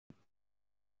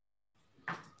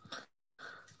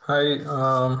Hi.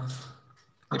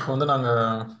 இப்போ வந்து நாங்கள்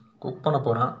குக் பண்ண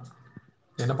போகிறோம்.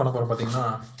 என்ன பண்ண போகிறோம் பார்த்தீங்கன்னா,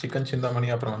 சிக்கன் சிந்தாமணி,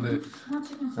 அப்புறம் வந்து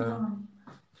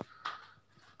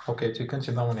ஓகே சிக்கன்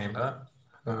சிந்தாமணி இல்லை,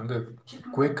 அது வந்து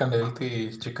குயிக் அண்ட் ஹெல்த்தி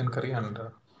சிக்கன் கறி அண்ட்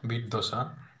பீட் தோசை.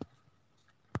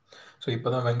 ஸோ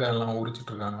இப்போ தான் வெங்காயம்லாம்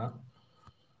உரிச்சிட்ருக்காங்க,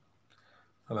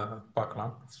 அதை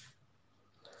பார்க்கலாம்.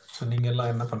 ஸோ நீங்கள்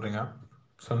எல்லாம் என்ன பண்ணுறீங்க?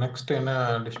 ஸோ நெக்ஸ்ட்டு என்ன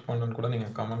டிஷ் பண்ணணுன்னு கூட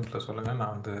நீங்கள் கமெண்ட்டில் சொல்லுங்கள்,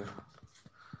 நான் வந்து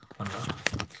பண்ணுறேன்.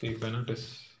 C Bennett is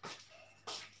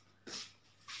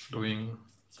doing.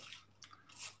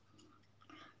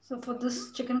 So for this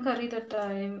chicken curry that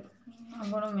I'm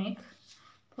going to make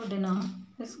for dinner,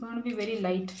 it's going to be very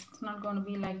light. It's not going to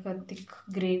be like a thick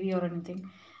gravy or anything,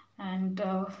 and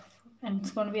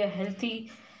it's going to be a healthy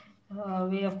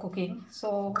way of cooking. So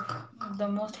the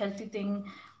most healthy thing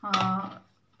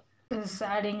is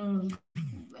adding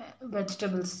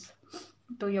vegetables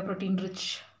to your protein rich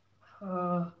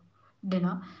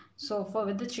dinner. So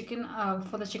with the chicken,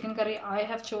 for the chicken curry, I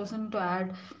have chosen to add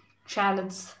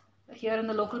shallots. Here in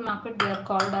the local market, they are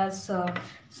called as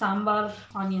sambar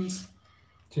onions.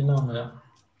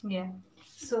 Yeah.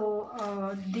 So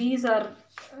these are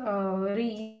very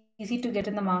easy to get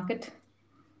in the market,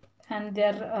 and they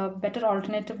are a better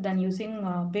alternative than using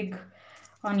big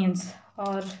onions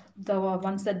or the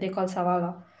ones that they call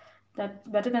savala. That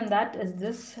better than that is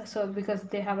this. So because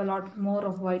they have a lot more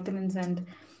of vitamins and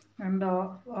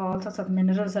all sorts of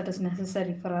minerals that is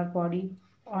necessary for our body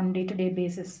on day-to-day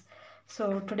basis. So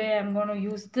today I'm going to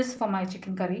use this for my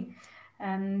chicken curry,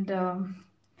 and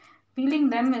peeling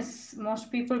them is, most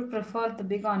people prefer the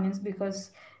big onions because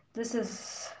this is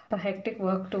a hectic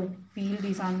work to peel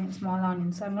these onions, small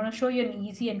onions. So I'm going to show you an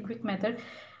easy and quick method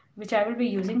which I will be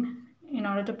using in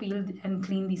order to peel and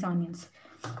clean these onions.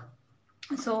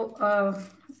 So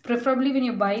preferably when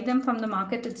you buy them from the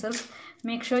market itself,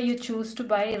 make sure you choose to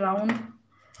buy round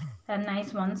and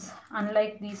nice ones,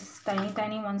 unlike these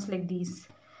tiny ones like these,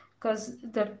 because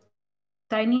the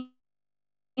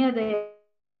tinier they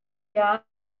are,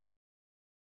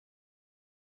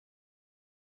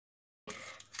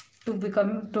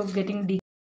 to getting deep.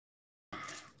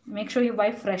 Make sure you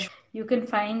buy fresh. You can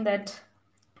find that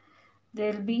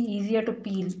they'll be easier to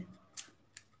peel.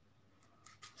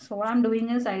 So what I'm doing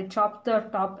is I chop the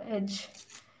top edge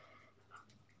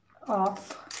off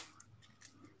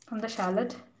from the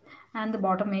shallot and the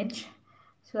bottom edge,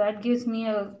 so that gives me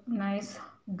a nice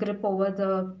grip over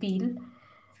the peel.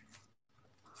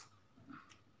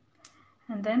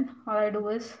 And then all I do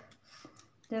is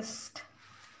just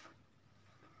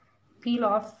peel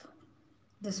off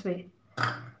this way.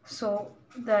 So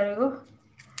there you go,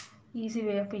 easy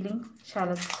way of peeling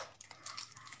shallots.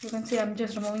 You can see I'm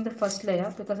just removing the first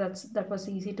layer because that was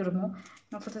easy to remove.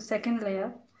 Now for the second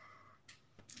layer,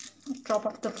 chop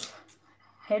off the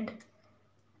head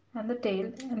and the tail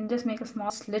and just make a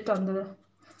small slit on the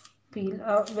peel,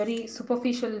 a very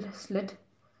superficial slit.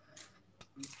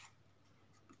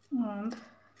 And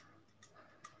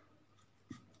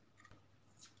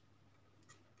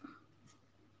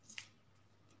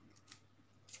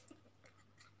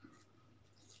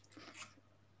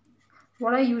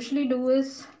what I usually do is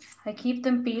I keep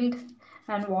them peeled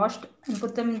and washed and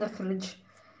put them in the fridge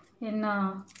in a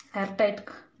airtight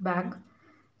bag.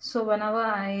 So whenever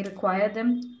I require them,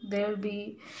 they will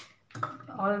be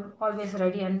always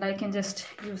ready and I can just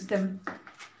use them.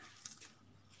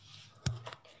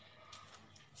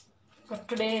 But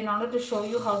today, in order to show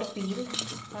you how to peel,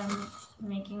 I'm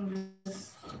making this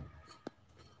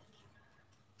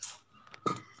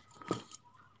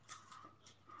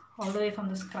all the way from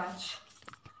the scratch.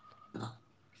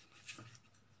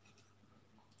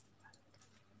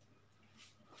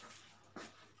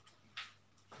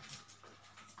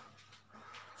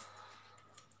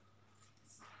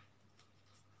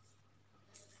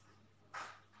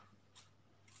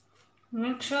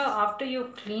 Make sure after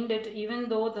you've cleaned it, even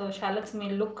though the shallots may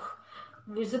look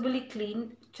visibly clean,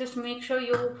 just make sure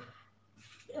you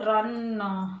run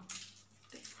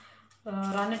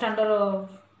it under a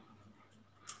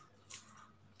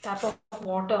tap of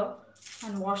water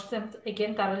and wash them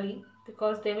again thoroughly,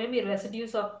 because there may be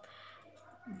residues of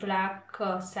black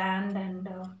sand and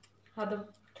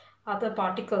other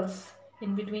particles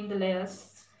in between the layers.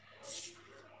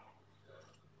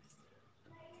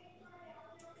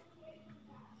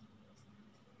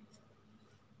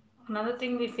 Another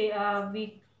thing we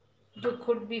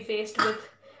could be faced with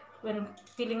when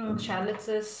peeling shallots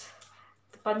is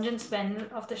the pungent smell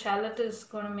of the shallot is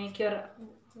going to make your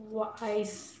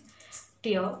eyes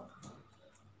tear.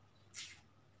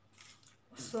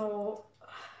 So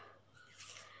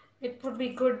it would be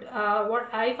good.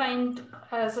 What I find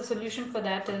as a solution for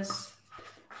that is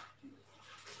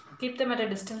keep them at a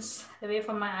distance away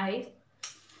from my eye.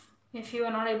 If you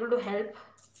are not able to help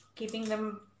keeping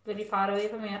them very far away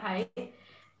from your eye,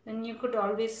 then you could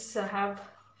always have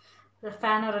the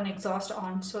fan or an exhaust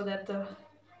on, so that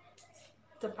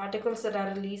the particles that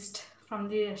are released from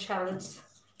the shallots,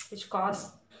 which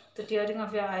cause the tearing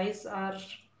of your eyes, are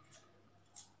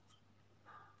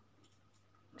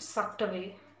sucked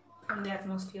away from the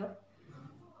atmosphere,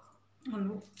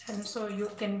 and so you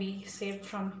can be saved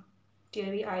from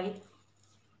teary eye.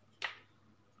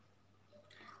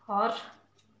 Or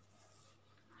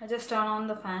I just turn on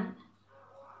the fan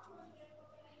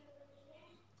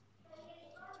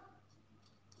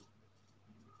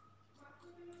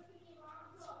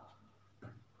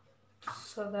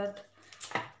so that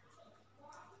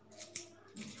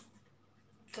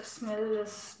the smell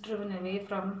is driven away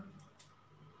from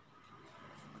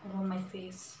over my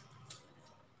face.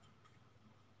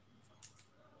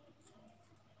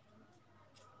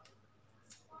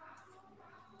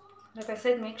 Like I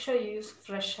said, make sure you use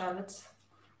fresh shallots.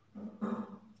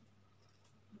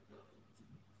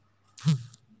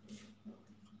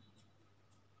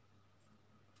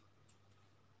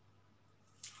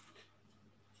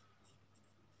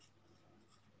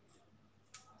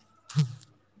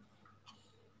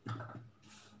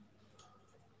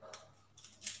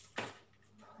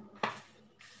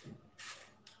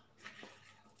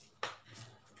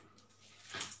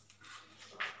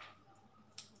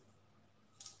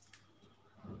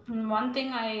 And one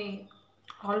thing I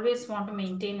always want to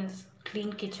maintain is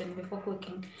clean kitchen before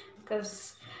cooking,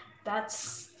 because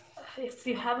that's, if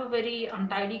you have a very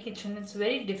untidy kitchen, it's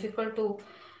very difficult to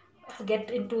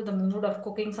get into the mood of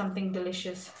cooking something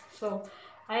delicious. So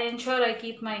I ensure I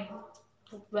keep my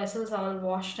vessels all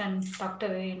washed and tucked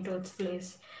away into its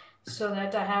place, so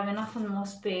that I have enough and more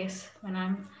space when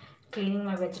I'm cleaning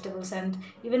my vegetables. And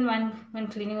even when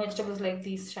cleaning vegetables like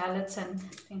these shallots and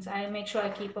things, I make sure I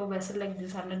keep a vessel like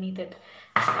this underneath it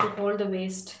to hold the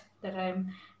waste that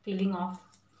I'm peeling off,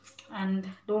 and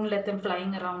don't let them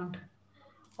flying around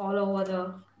all over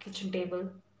the kitchen table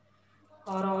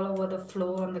or all over the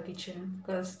floor on the kitchen,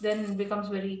 because then it becomes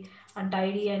very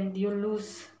untidy and you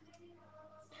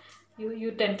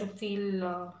tend to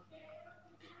feel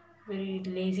very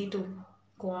lazy to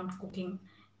go on cooking.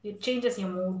 It changes your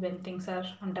mood when things are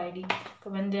untidy.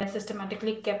 But when they are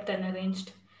systematically kept and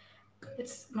arranged,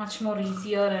 it's much more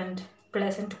easier and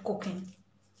pleasant to cook in.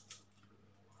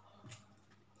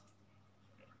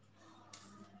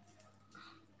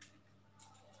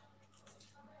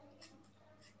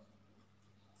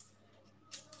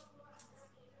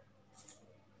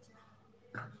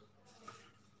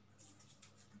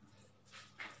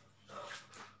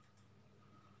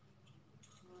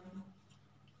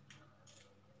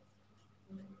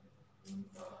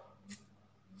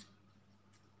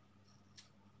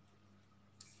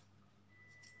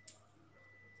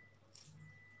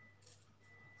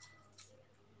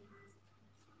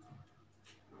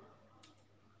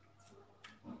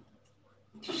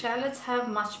 Shallots have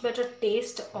much better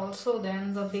taste also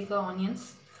than the bigger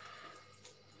onions.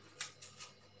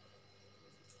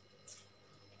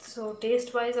 So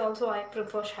taste wise also I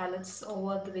prefer shallots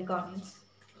over the big onions.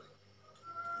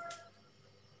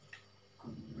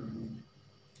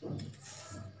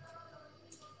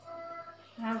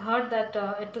 I've heard that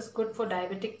it is good for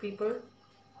diabetic people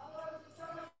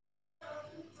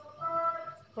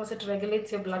because it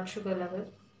regulates your blood sugar level,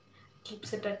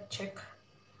 keeps it at check.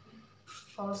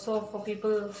 Also for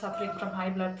people suffering from high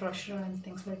blood pressure and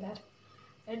things like that.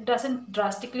 It doesn't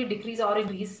drastically decrease or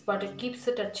increase, but it keeps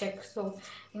it at check. So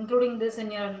including this in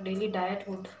your daily diet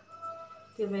would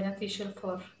be beneficial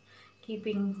for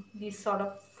keeping these sort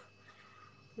of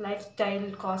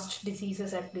lifestyle caused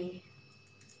diseases at bay.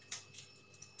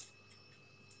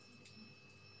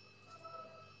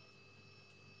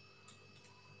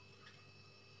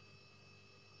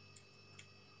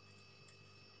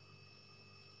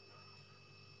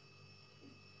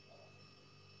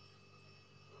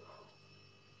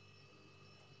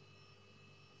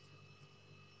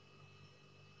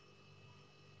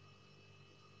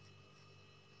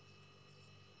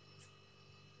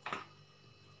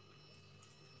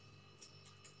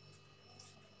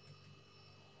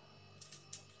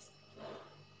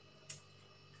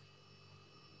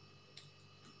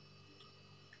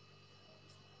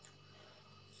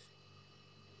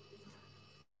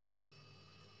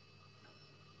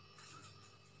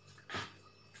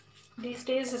 These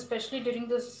days, especially during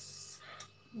this,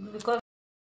 because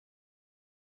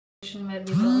where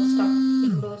we were all stuck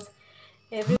indoors,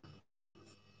 every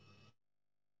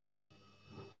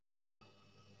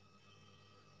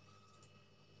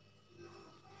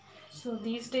So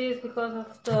these days, because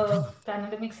of the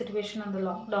pandemic situation and the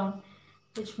lockdown,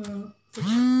 which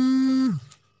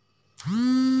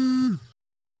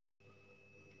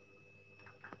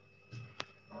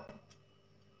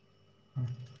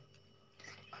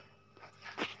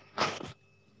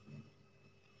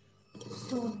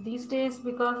so these days,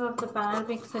 because of the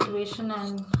pandemic situation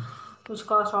and which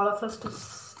caused all of us to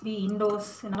be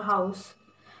indoors in our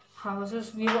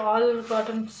houses, we've all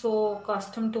gotten so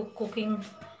accustomed to cooking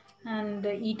and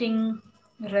eating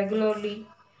regularly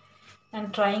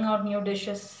and trying out new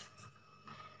dishes,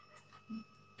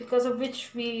 because of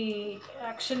which we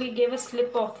actually gave a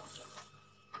slip of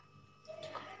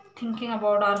thinking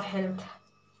about our health.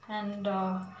 And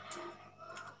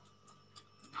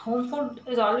home food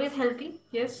is always healthy,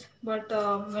 yes, but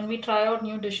when we try out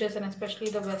new dishes and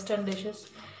especially the Western dishes,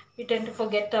 we tend to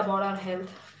forget about our health.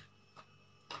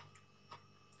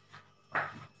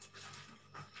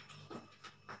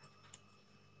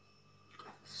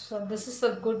 So this is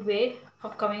a good way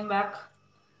of coming back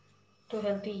to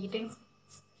healthy eating.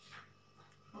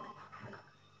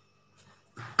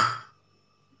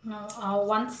 Now,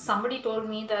 once somebody told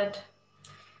me that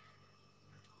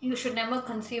you should never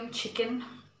consume chicken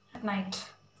at night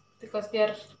because they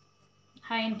are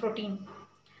high in protein.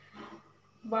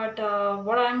 But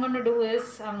what I'm going to do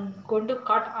is I'm going to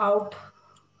cut out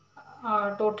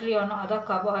totally on other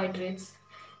carbohydrates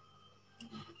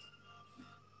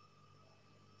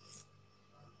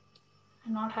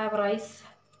and not have rice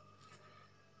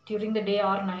during the day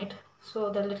or night. So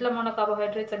the little amount of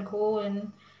carbohydrates that go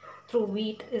in through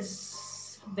wheat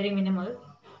is very minimal.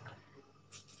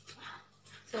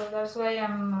 So that's why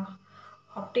I'm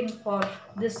opting for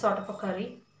this sort of a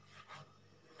curry.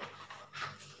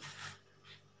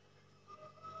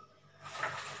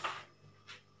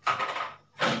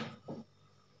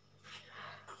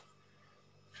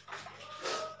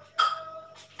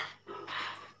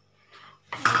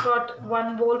 I've got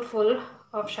one bowl full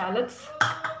of shallots.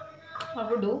 I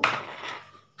will do.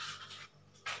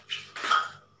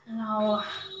 Now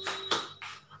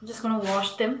I'm just going to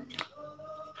wash them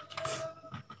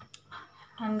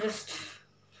and just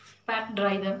pat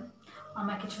dry them on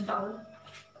my kitchen towel.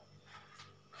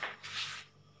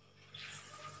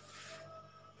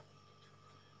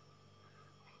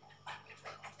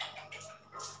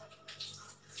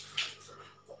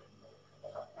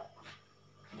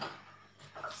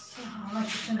 So my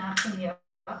kitchen napkin here.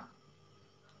 I'm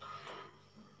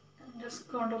just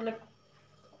going to like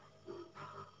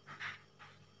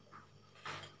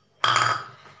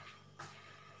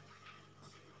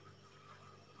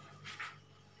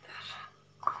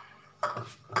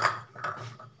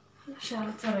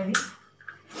shallots are ready.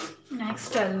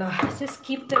 Next I'll just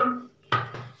keep them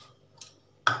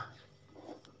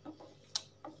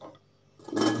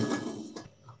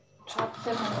chop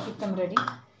them and keep them ready.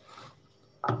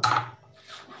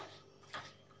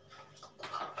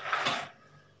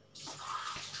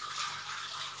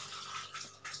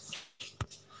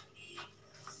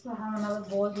 So I have another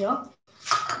bowl here.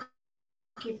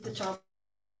 Keep the chopped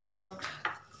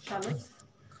shallots.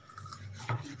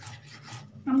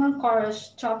 I'm gonna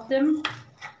chop them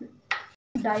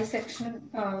dissection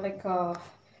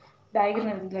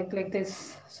diagonal like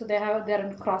this. So they're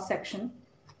in cross section.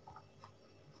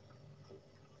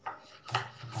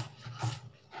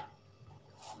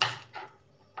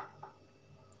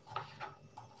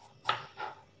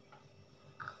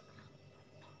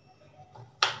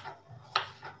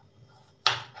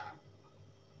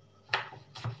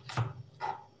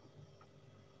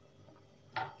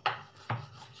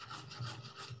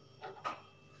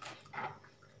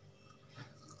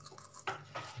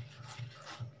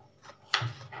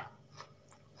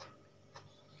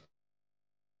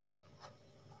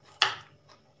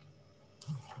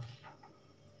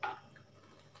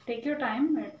 Take your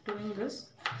time at doing this,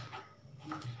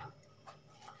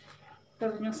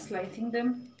 because when you're slicing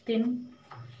them thin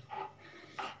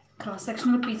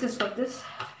cross-sectional pieces like this,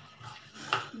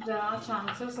 there are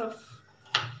chances of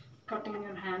cutting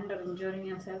your hand or injuring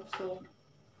yourself, so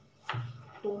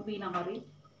don't be in a hurry.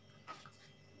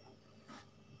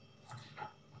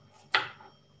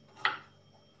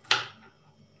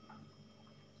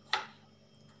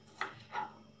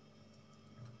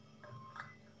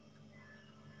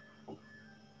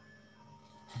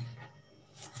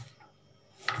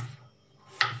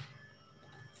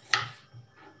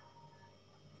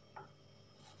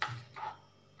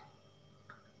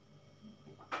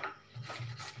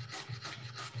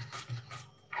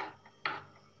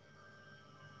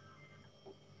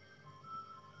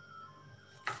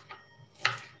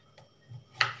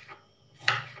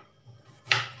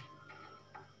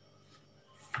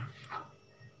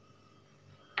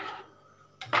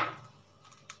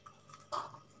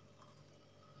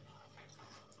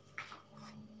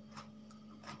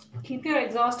 keep your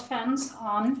exhaust fans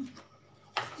on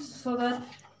so that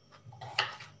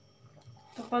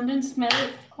the pungent smell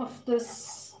of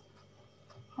this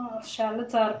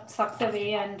shallots are sucked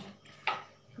away and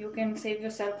you can save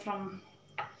yourself from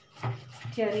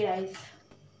teary eyes.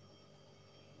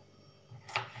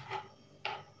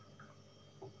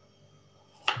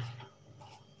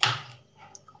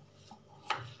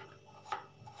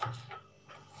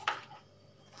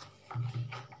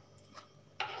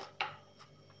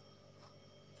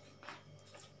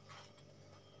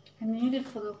 I need it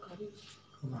for the curry.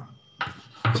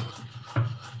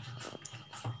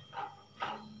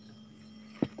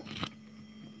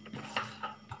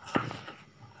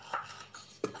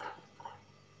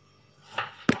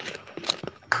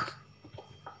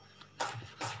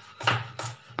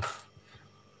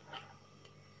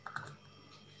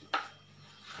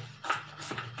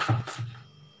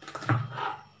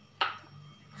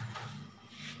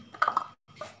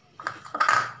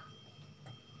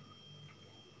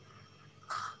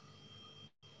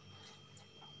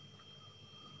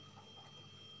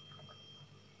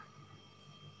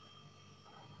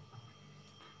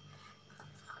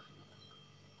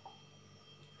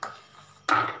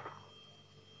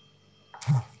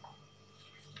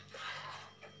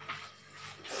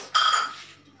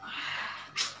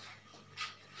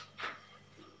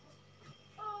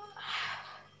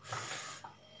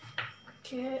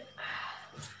 Okay.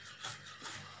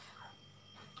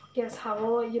 Yes,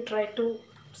 however you try to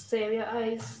save your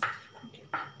eyes,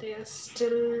 they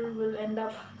still will end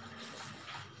up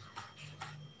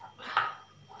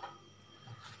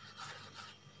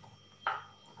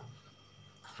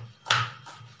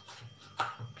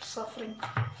suffering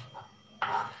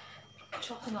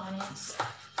chopping onions.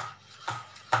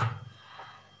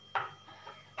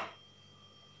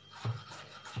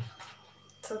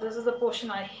 So this is the portion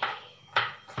I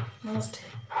most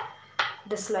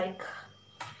dislike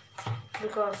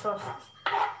because of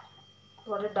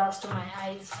what it does to my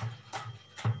eyes.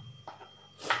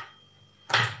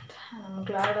 And I'm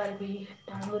glad I'll be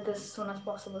done with this as soon as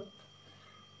possible.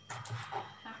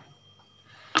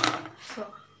 So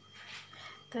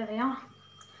there we are.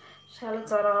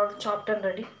 Shallots are all chopped and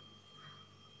ready.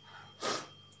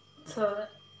 So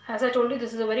as I told you,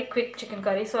 this is a very quick chicken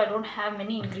curry, so I don't have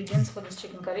many ingredients for this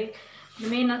chicken curry. The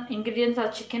main ingredients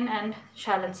are chicken and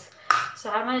shallots. So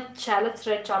I have my shallots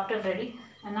chopped and ready,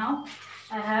 and now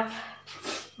I have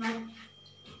my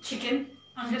chicken.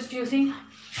 I'm just using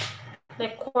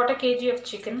like quarter kg of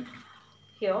chicken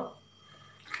here.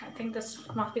 I think this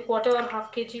must be quarter or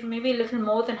half kg, maybe a little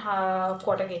more than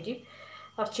quarter kg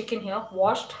of chicken here,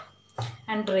 washed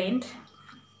and drained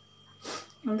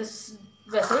in this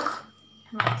vessel,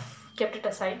 and I've kept it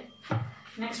aside.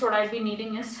 Next, what I'll be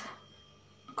needing is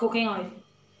cooking oil.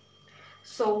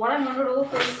 So what I'm going to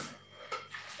do is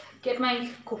get my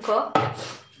cooker.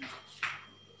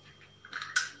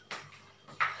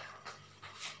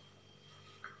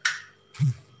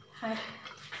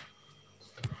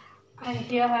 I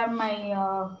here have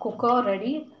my cooker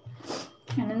ready,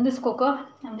 and in this cooker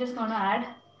I'm just going to add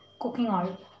cooking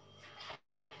oil.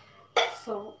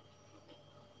 So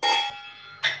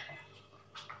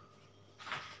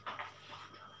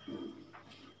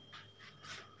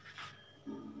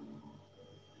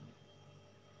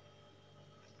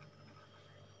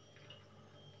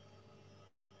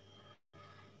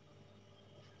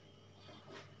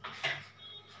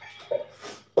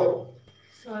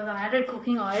I've added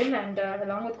cooking oil, and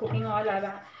along with cooking oil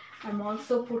I'm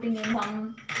also putting in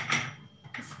some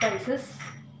spices.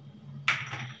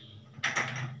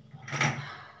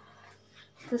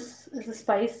 This is a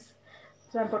spice,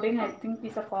 so I'm putting, I think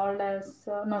these are called as,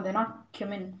 no, they're not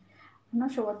cumin. I'm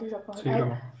not sure what these are called.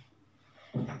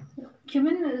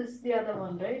 Cumin is the other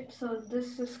one, right? So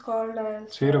this is called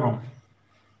as...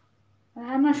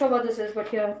 I'm not sure what this is, but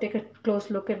here, take a close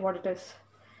look at what it is.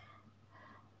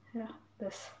 Yeah,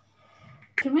 this.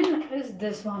 Cumin is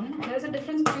this one. There's a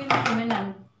difference between cumin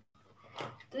and...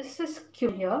 This is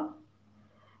cumin here.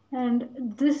 And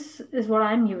this is what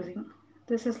I'm using.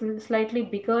 This is slightly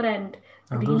bigger and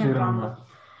green and rounder.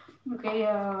 Okay,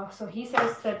 so he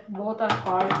says that both are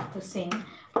called the same,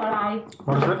 but I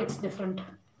think it's different.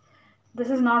 This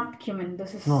is not cumin,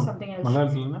 this is something else.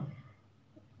 Malayalam?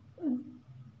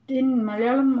 In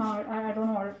Malayalam, I don't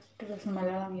know what it is in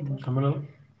Malayalam either. Malayalam?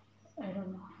 I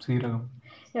don't know. Seeragam.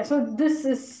 Yeah, so this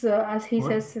is, as he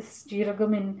says, is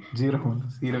Jeeragam in...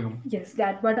 Seeragam. Yes,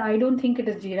 that, but I don't think it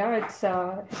is Jeera,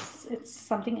 it's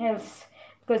something else,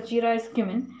 because Jeera is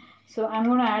cumin. So I'm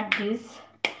going to add these.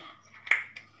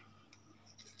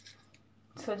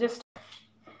 So just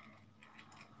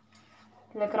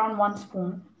like around 1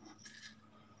 spoon.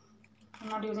 I'm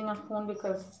not using a spoon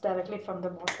because it's directly from the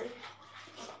bottle.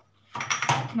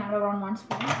 I can add around 1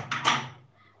 spoon.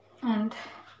 And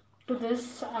to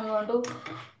this, I'm going to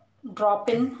drop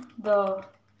in the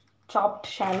chopped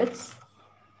shallots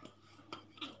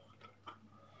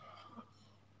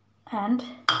and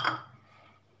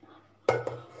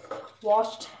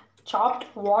chopped,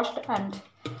 washed and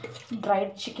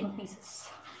dried chicken pieces.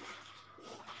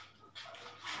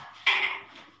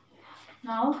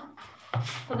 Now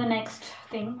for the next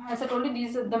thing, as I told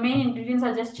you, the main ingredients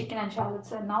are just chicken and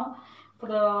shallots, and now for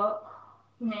the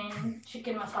main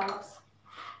chicken masalas.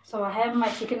 So I have my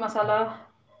chicken masala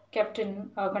kept in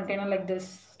a container like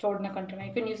this, stored in a container.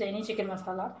 You can use any chicken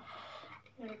masala,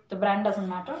 the brand doesn't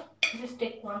matter. Just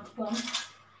take 1 spoon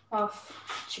of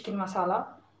chicken masala.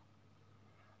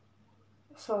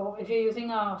 So if you're using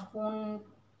a spoon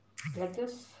like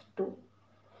this, 2.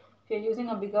 If you're using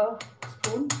a bigger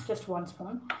spoon, just 1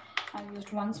 spoon. I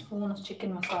used 1 spoon of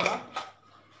chicken masala.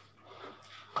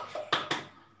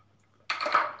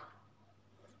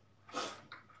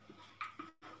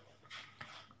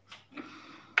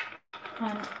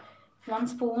 And 1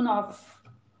 spoon of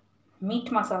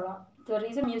meat masala. The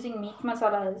reason I'm using meat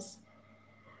masala is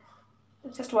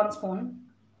just 1 spoon.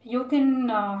 You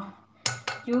can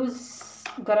use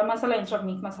garam masala instead of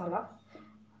meat masala.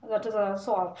 That is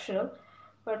also optional.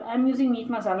 But I'm using meat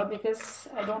masala because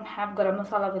I don't have garam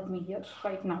masala with me here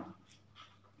right now.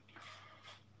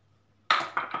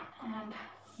 And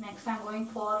next I'm going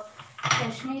for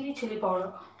Kashmiri chili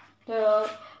powder.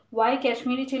 Why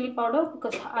Kashmiri chili powder?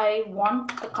 Because I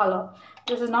want the color.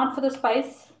 This is not for the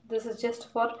spice, this is just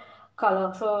for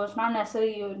color. So it's not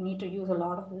necessary you need to use a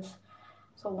lot of this.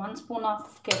 So 1 spoon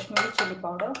of Kashmiri chili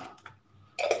powder.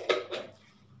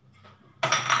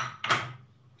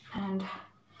 And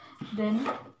then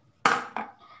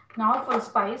now for the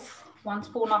spice, 1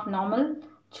 spoon of normal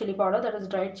chili powder, that is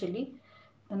dried chili.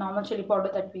 The normal chili powder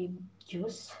that we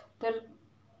use.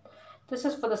 This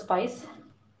is for the spice.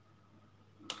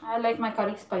 I like my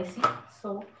curry spicy,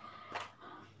 so,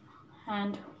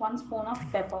 and 1 spoon of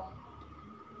pepper.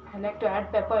 I like to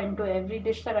add pepper into every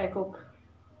dish that I cook.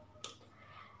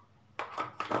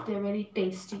 They're very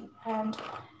tasty. And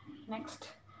next,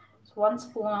 1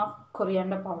 spoon of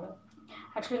coriander powder.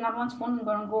 Actually, not 1 spoon. I'm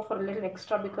going to go for a little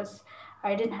extra because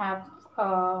I didn't have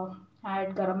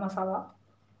add garam masala.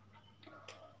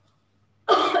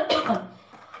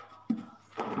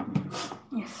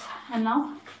 Yes, and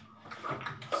now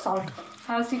salt.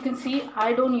 As you can see,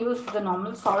 I don't use the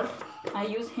normal salt. I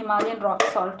use Himalayan rock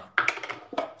salt.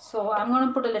 So I'm going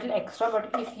to put a little extra, but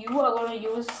if you are going to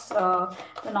use the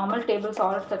normal table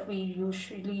salt that we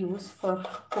usually use for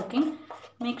cooking,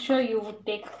 make sure you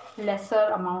take lesser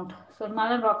amount. So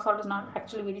Himalayan rock salt is not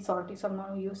actually very salty, so I'm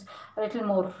going to use a little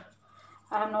more.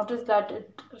 I have noticed that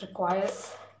it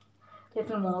requires a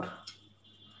little more.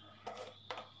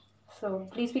 So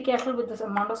please be careful with this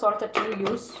amount of salt that you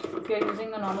use if you are using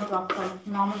the normal rock salt,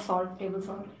 normal salt, table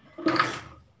salt.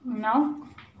 Now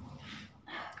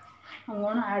I'm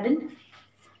going to add in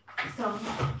some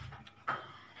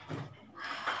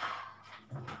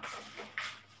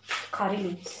curry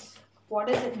leaves. What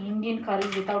is an Indian curry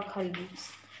without curry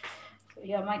leaves? So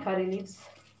here are my curry leaves,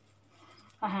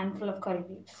 a handful of curry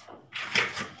leaves.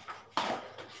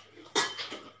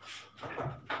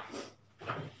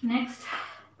 Next,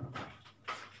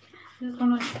 I'm just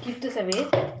going to keep this away,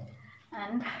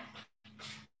 and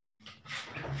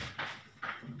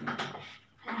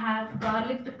I have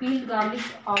garlic, peeled garlic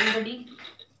already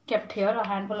kept here, a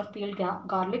handful of peeled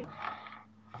garlic,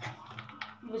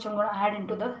 which I'm going to add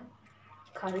into the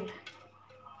curry.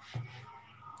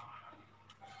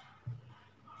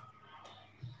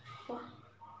 So,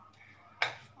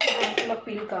 a handful of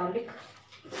peeled garlic.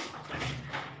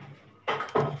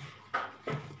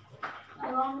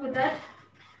 Along with that,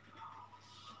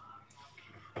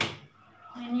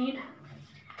 I need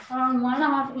around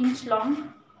 1.5 inch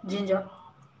long ginger.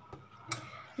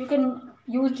 You can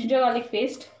use ginger garlic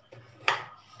paste,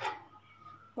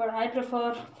 but I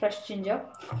prefer fresh ginger.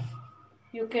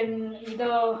 You can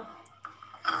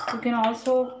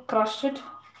also crush it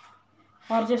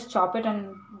or just chop it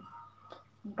and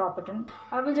drop it in.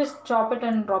 I will just chop it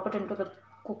and drop it into the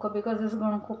cooker because this is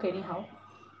going to cook anyhow.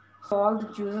 So all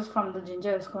the juices from the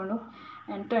ginger is going to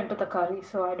enter into the curry,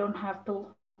 so I don't have to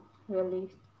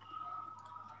really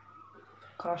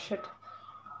crush it.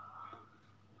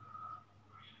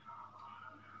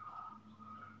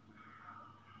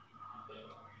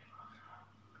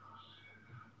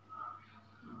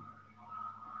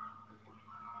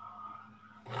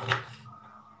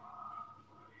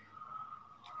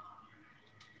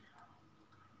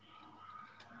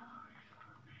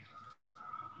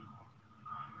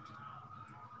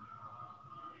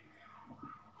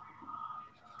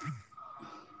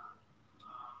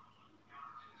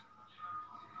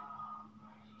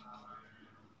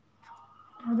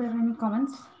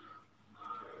 comments?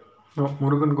 No,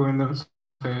 Murugan Govindan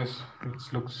says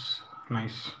it looks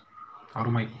nice.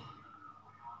 Arumai.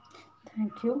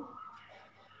 Thank you.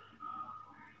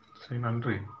 Say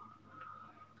nandri.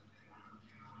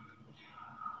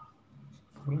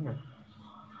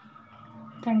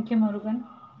 Thank you, Murugan.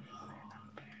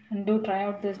 And do try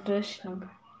out this dish. There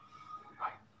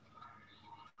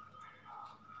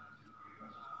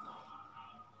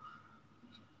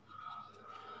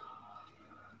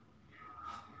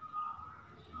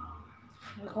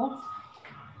you go.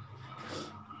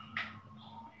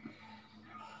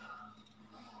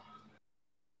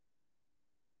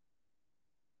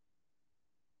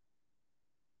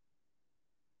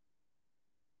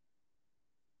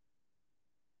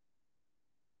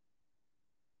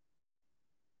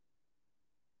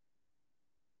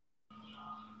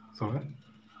 Sorry.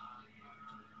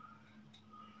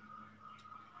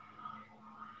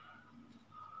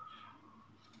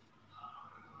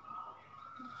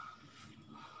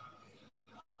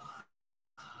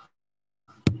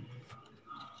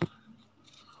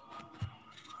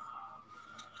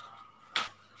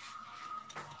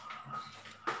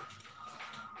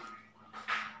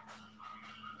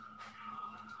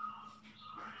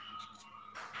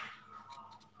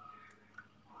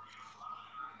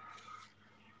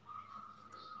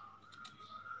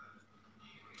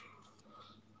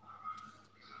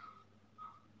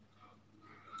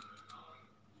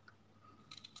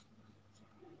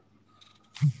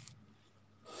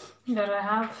 Here I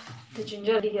have the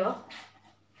ginger here.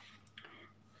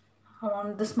 I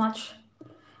want this much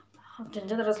of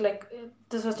ginger. That was like,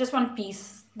 this was just one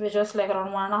piece, which was like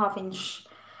around 1.5 inch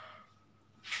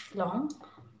long.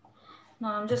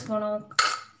 Now I'm just gonna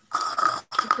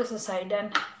keep this aside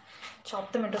and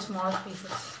chop them into small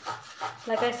pieces.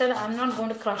 Like I said, I'm not going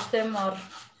to crush them or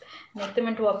make them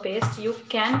into a paste. You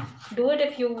can do it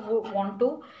if you want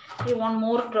to. You want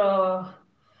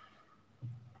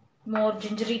more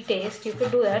gingery taste, you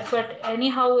could do that, but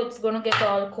anyhow it's going to get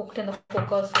all cooked in the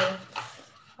cooker, so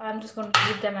I'm just going to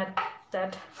leave them at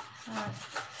that.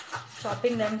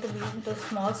 Chopping them to be into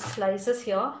small slices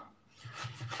here.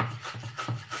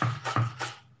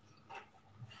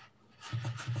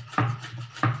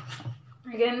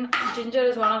 Again, ginger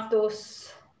is one of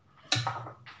those.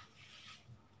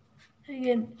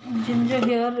 Again, ginger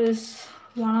here is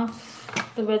one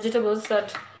of the vegetables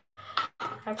that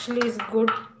actually is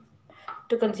good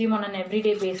to consume on an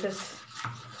everyday basis.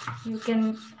 You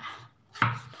can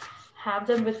have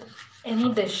them with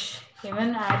any dish,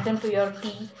 even add them to your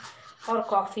tea or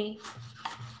coffee.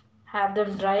 Have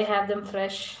them dry, have them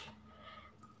fresh,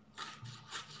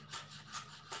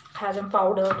 have them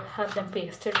powdered, have them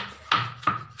pasted,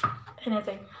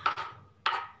 anything.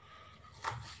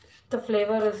 The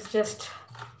flavor is just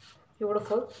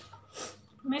beautiful.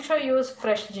 Make sure you use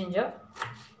fresh ginger.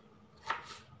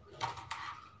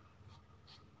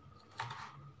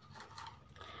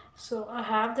 So I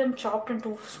have them chopped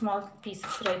into small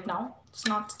pieces right now. It's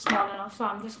not small enough, so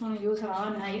I'm just going to use a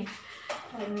knife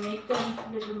and make them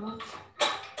a little more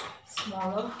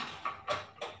smaller.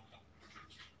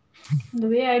 The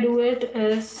way I do it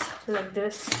is like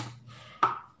this.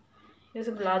 Use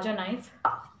a larger knife.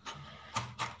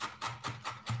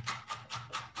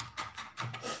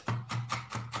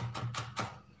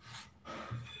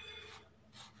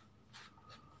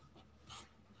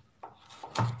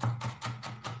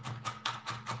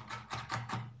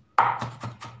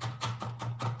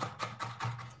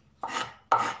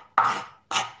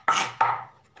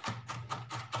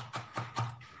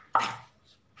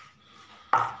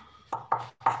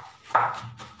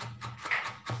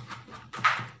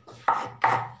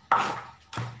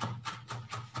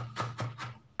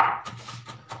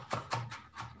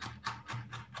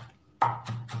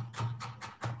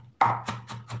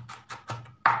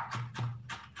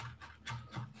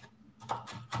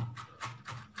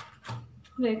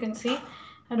 You can see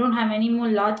I don't have any more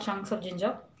large chunks of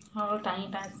ginger, all tiny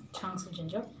chunks of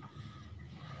ginger.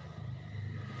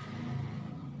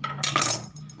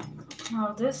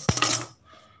 Now this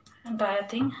entire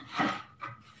thing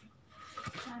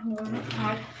I'm going to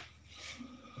add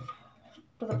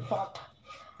to the pot.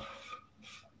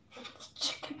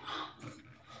 Chicken.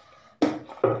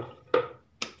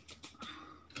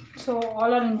 So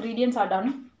all our ingredients are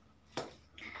done,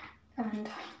 and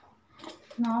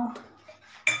now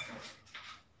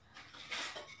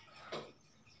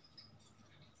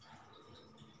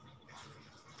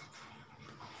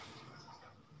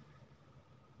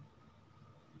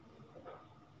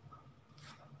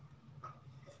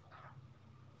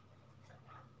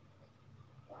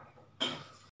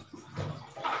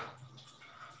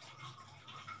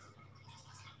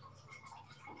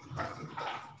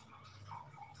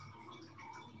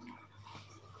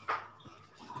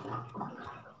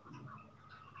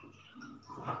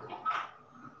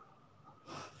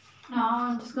Now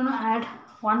I'm just going to add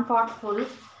 1 pot full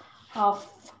of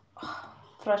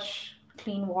fresh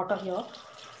clean water here.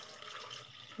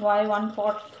 Why 1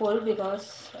 pot full?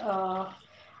 Because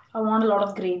I want a lot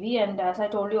of gravy, and as I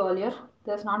told you earlier,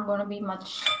 there's not going to be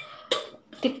much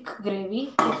thick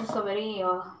gravy. This is a very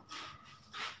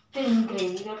thin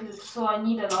gravy, so I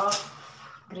need a lot of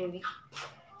gravy.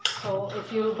 So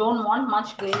if you don't want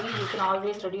much gravy, you can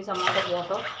always reduce the amount of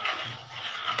water.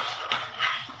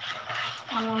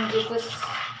 I'm going to give this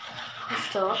a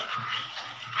stir.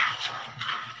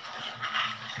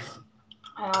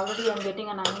 I already am getting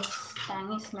a nice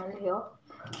tangy smell here.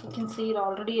 You can see it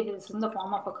already. It is in the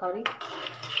form of a curry.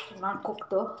 It's not cooked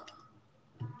though.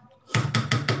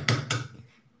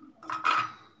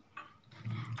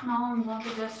 Now I'm going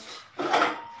to just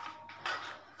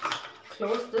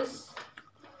close this.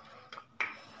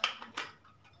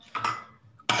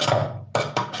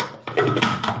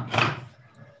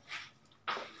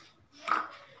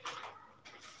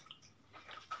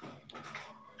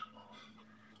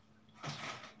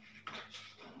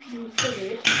 Use the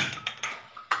lid.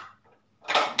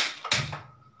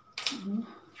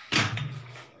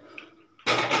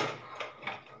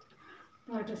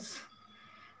 That is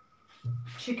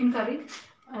chicken curry.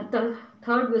 The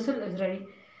third whistle is ready.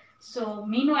 So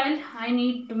meanwhile, I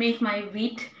need to make my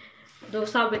wheat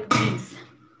dosa with greens.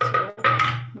 So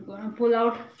I'm going to pull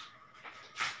out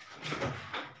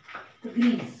the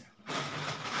greens.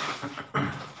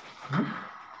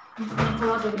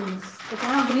 Pull out the greens. The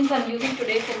kind of greens I'm using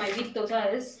today for my wheat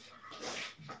dosa is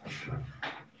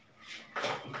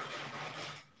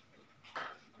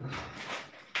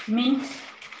mint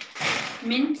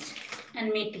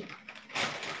and methi.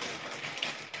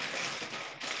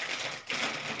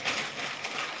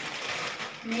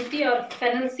 Methi or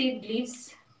fennel seed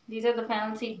leaves. These are the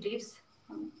fennel seed leaves.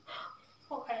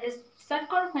 Oh, is that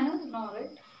called fennel? No,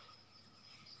 right?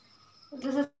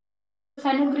 This is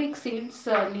fenugreek seeds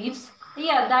leaves.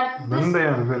 Yeah, that.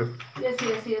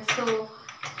 Yes. So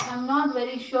I'm not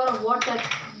very sure of what that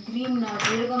green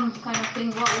kind of thing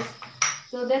was.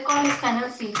 So they're called fennel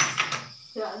seeds.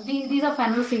 Yeah, these are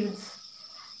fennel seeds.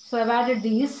 So I've added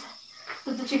these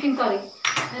to the chicken curry.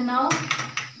 And now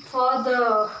for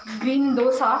the green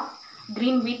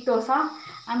wheat dosa,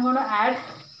 I'm going to add,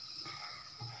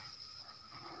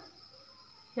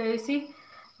 here you see,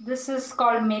 this is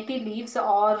called methi leaves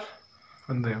or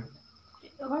Vandayam.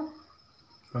 What?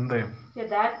 Vandayam. Yeah,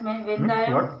 that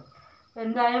Vendayam. What?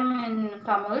 Vendayam in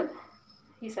Tamil,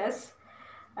 he says.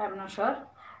 I'm not sure.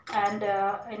 And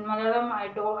in Malayalam,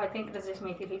 I think it is just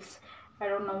methi leaves. I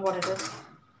don't know what it is.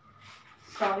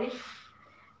 Sorry.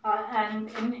 And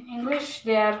in English,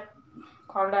 they are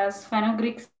called as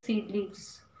fenugreek seed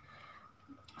leaves.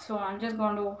 So I'm just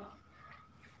going to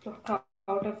pluck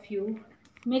out a few.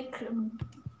 You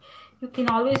can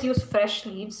always use fresh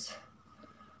leaves,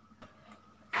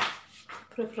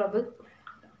 preferable.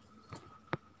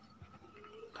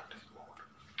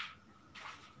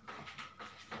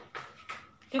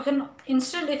 You can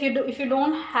instead, if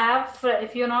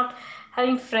you're not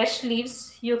having fresh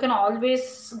leaves, you can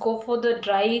always go for the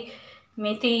dried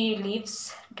methi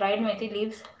leaves.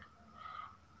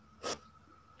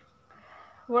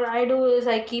 What I do is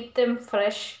I keep them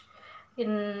freshly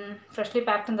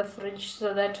packed in the fridge,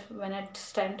 so that when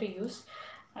it's time to use,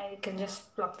 I can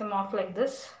just pluck them off like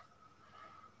this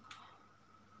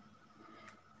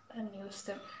and use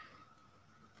them.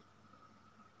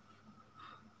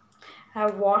 I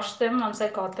washed them once I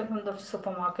got them from the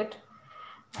supermarket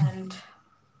and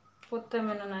put them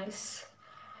in a nice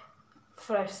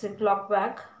fresh Ziploc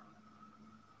bag.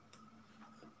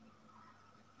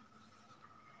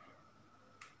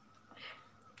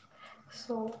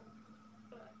 So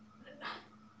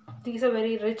these are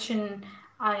very rich in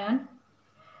iron.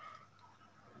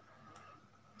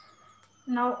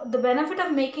 Now the benefit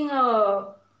of making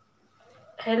a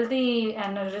healthy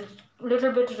and a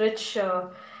little bit rich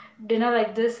dinner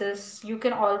like this is you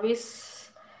can always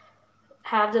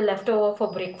have the leftover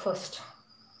for breakfast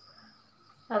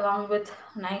along with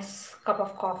a nice cup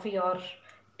of coffee or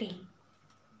tea.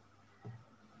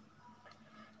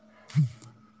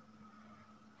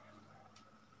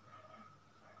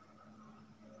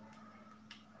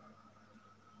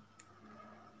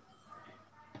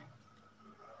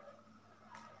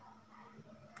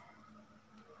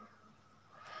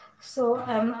 So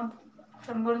I'm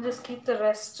going to just keep the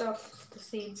rest of the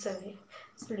leaves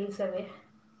away.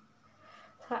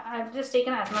 So I've just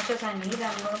taken as much as I need.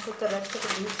 I'm going to put the rest of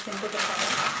the leaves into the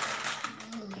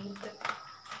fire and leave them.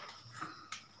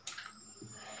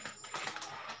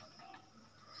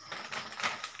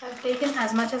 I've taken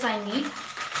as much as I need.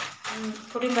 I'm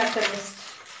putting back the rest.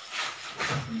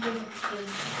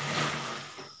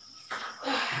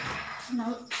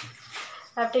 Now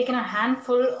I've taken a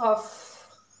handful of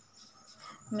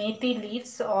methi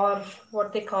leaves, or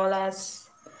what they call as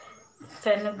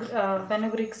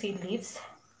fenugreek seed leaves.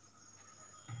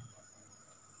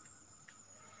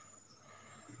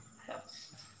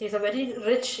 These are very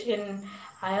rich in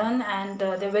iron, and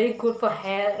they're very good for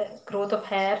hair growth of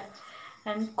hair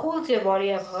and cools your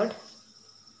body, I've heard.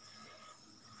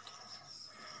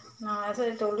 Now, as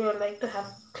I told you, I like to have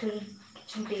clean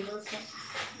kitchen tables.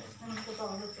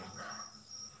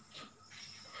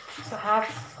 So I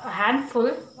have a handful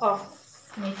of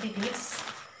methi leaves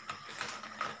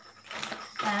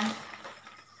and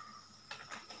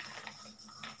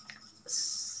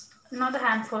another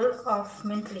handful of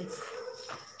mint leaf.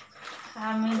 I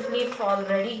have mint leaf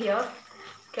already here,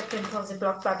 kept into a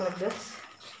Ziploc bag like this.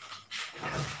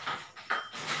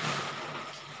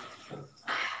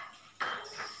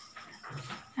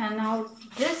 And now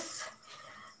this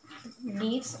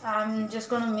leaves, I'm just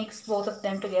going to mix both of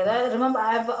them together. Remember,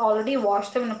 I've already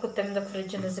washed them and put them in the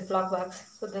fridge in the Ziploc bags,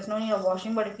 so there's no need of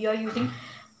washing. But if you are using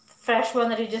fresh one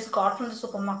that you just got from the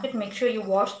supermarket, make sure you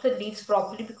wash the leaves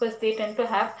properly, because they tend to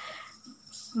have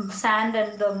sand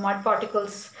and the mud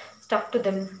particles stuck to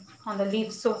them on the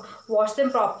leaves. So wash them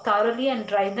thoroughly and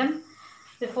dry them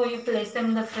before you place them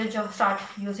in the fridge or start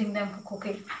using them for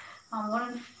cooking. I'm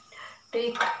going to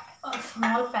take a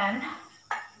small pan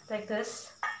like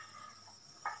this.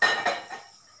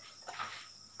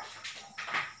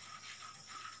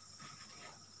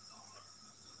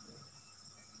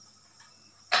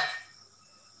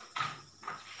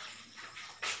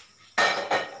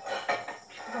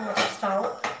 Over the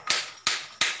stove.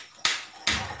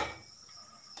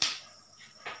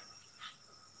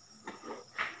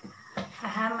 I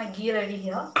have my ghee ready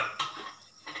here.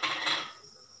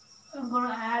 I'm going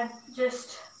to add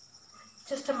just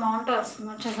amount as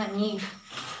much as I need.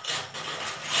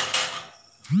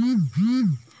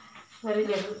 Very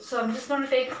little. So I'm just going to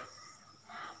take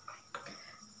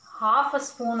half a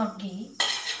spoon of ghee,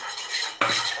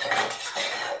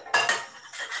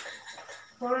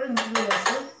 pour it into the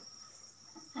vessel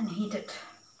and heat it.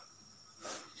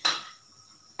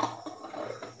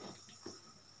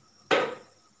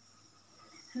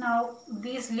 Now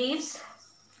these leaves,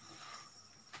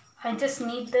 I just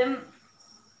need them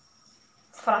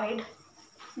fried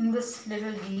in this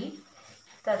little ghee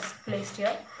that's placed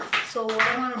here. So what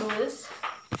I'm going to do is,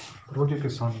 Project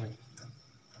is on.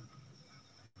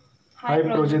 hi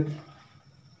Project.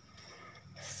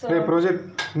 So Hey Project,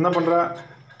 என்ன பண்ற?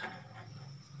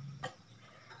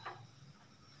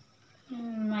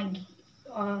 my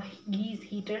ghee is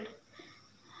heated.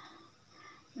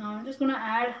 Now I'm just going to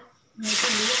add methi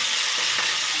leaf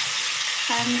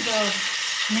and the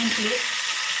mint leaf,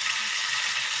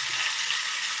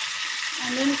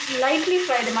 and then lightly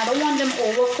fry them. I don't want them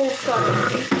overcooked or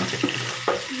anything.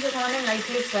 I just want them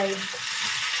lightly fried.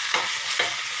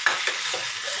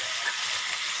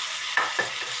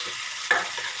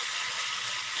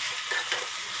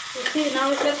 You see, now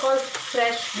it's like all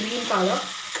fresh green color,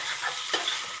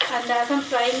 and as I'm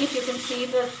frying it, you can see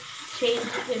the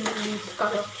change in the leaf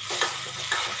color.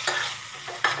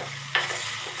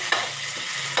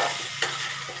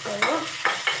 So,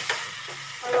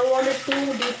 I don't want it too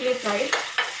deeply fried.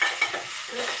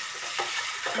 Just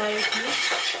lightly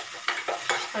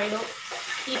fried out,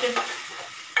 heated.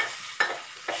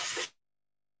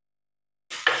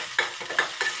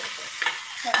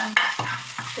 And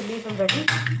the leaf is ready.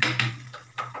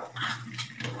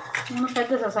 I'm going to set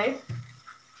this aside.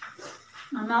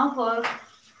 And now for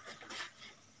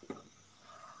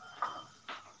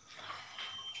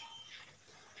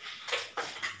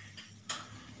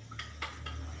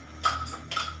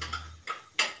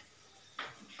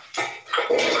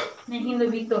making the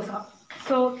wheat dosa.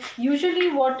 So usually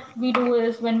what we do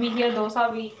is, when we hear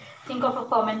dosa, we think of a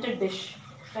fermented dish,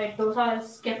 right? Dosa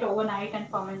is kept overnight and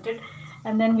fermented,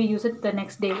 and then we use it the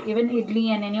next day. Even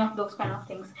idli and any of those kind of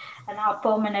things, and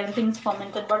appam and everything is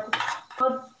fermented. But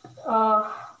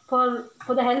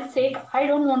for the health sake, I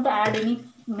don't want to add any,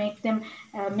 make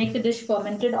the dish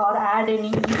fermented or add any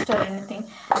yeast or anything,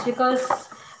 because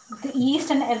the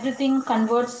yeast and everything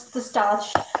converts the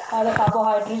starch or the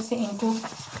carbohydrates into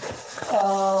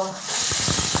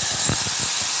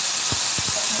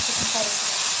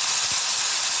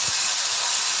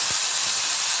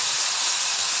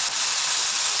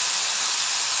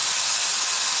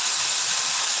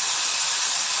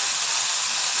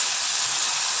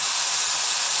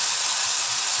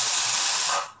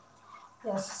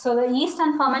yes, so the yeast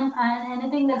and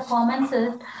anything that ferments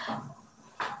it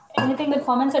anything that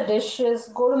ferments a dish is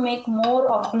going to make more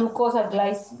of glucose or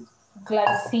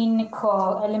glycemic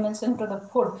elements into the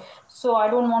food. So I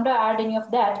don't want to add any of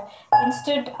that.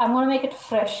 Instead, I'm going to make it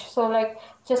fresh. So like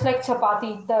just like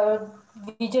chapati,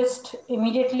 we just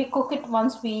immediately cook it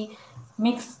once we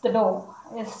mix the dough.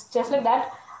 It's just like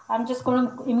that. I'm just going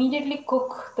to immediately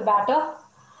cook the batter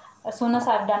as soon as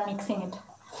I've done mixing it.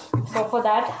 So for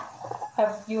that,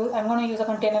 I'm going to use a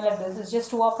container like this. It's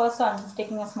just 2 of us, so I'm just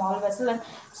taking a small vessel and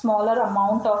smaller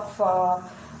amount of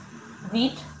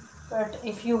wheat. But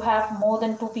if you have more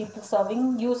than 2 people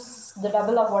serving, use the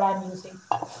double of what I'm using.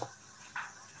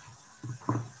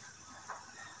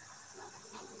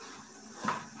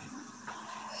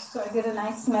 So I get a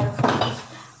nice smell from this,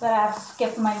 where I have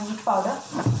kept my wheat powder.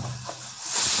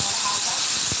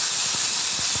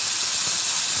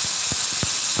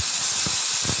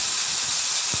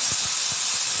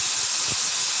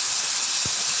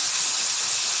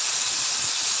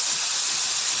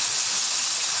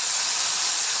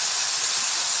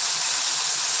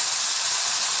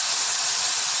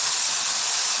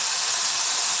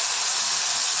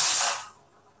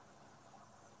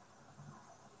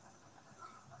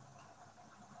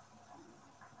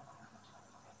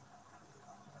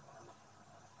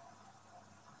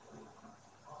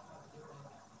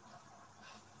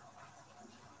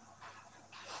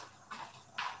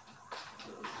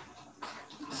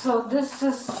 So this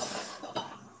is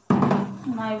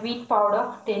my wheat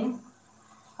powder tin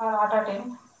or atta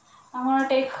tin. I'm going to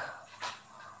take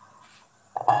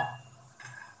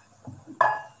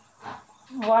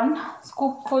 1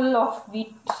 scoopful of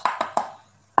wheat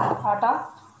atta,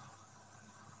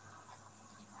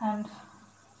 and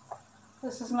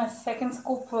this is my second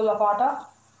scoopful of atta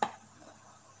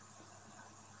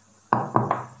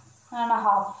and a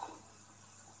half.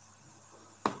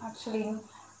 Actually,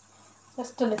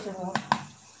 just a little more.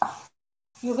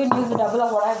 You can use the double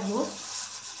of what I've used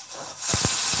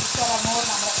if there are more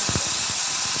number of people.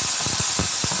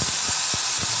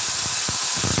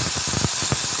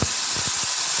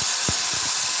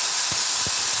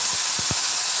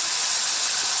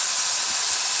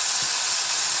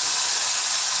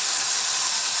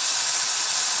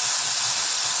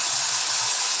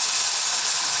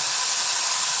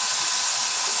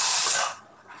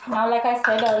 Now, like I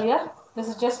said earlier, this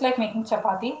is just like making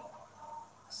chapati.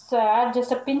 So add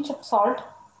just a pinch of salt.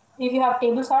 If you have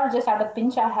table salt, just add a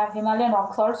pinch. I have Himalayan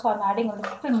rock salt, so I'm adding a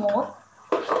little more.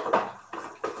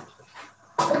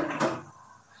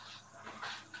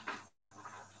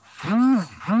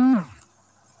 And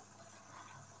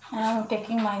I'm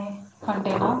taking my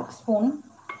container, spoon,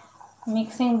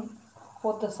 mixing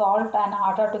both the salt and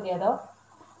atta together.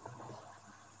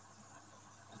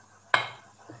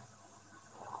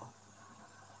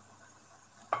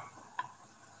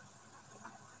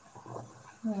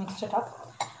 Mixed it up,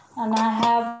 and I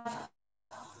have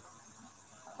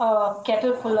a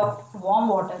kettle full of warm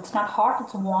water. It's not hot,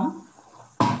 it's warm.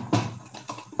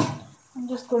 I'm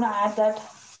just going to add that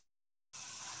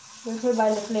little by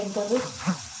little into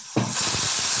this.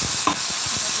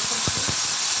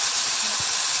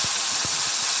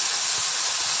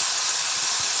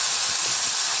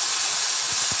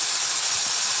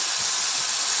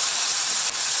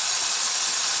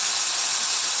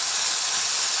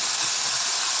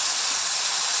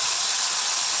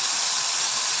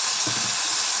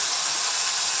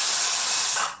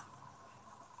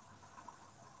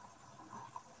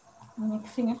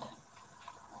 Mixing it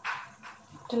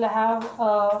till I have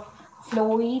a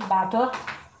flowy batter,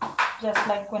 just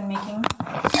like when making.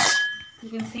 You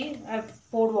can see I've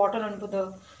poured water into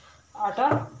the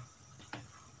atta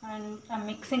and I'm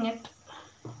mixing it.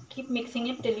 Keep mixing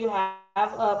it till you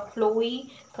have a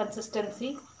flowy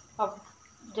consistency of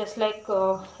just like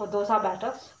for dosa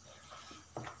batters.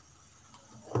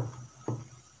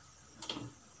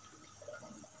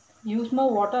 Use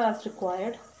more water as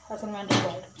required, as and when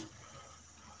required.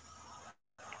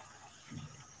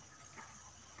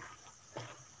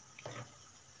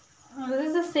 This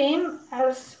is the same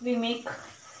as we make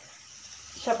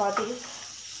chapatis.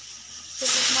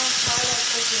 This is my side of the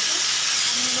kitchen.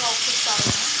 I'm in the opposite side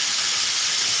now.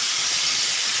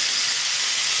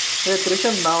 ஏ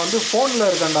கிருஷ்ணன், நான் வந்து ஃபோனில்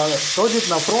இருக்கேன்டா. ரோஜித்,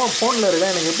 நான் ஃபோனில்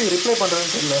இருக்கேன். எனக்கு எப்படி reply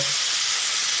பண்ணுறதுன்னு தெரியல.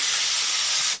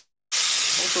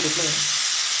 Reply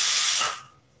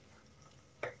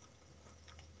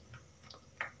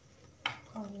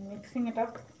I'm mixing it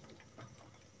up.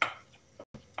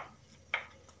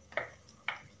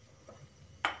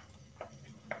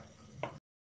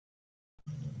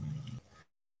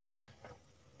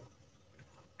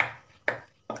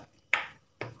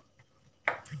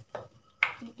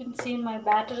 You can see my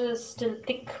batter is still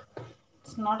thick.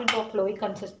 It's not into a flowy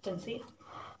consistency.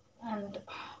 And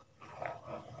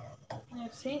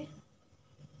let's see,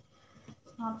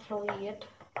 it's not flowy yet.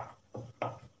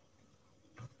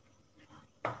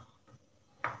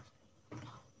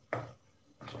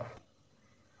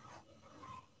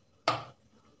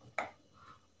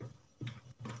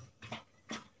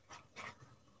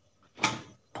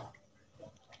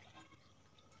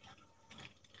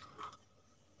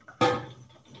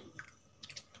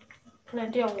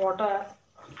 Plenty of water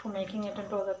for making it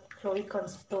into the flowy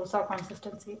dosa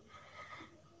consistency.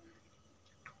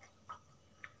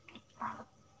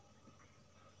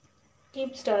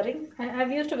 Keep stirring.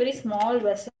 I've used a very small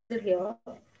vessel here.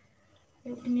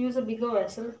 You can use a bigger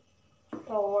vessel to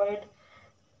avoid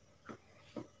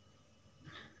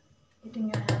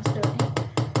getting your hands dirty.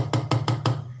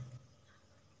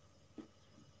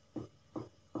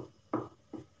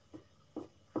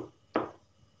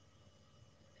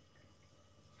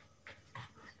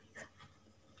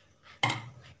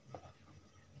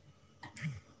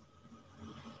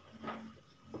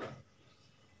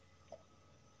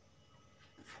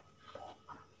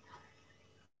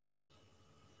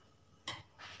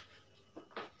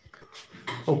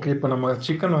 Okay, இப்போ நம்ம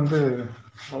chicken வந்து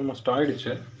almost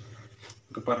ஆயிடுச்சு.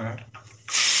 இது பாருங்க.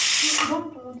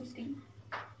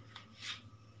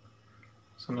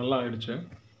 So நல்லா ஆயிடுச்சு.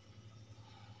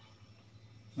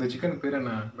 இந்த chicken பேர்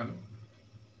என்ன?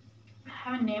 I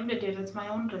haven't named it yet. It's my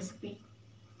own recipe,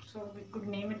 so we could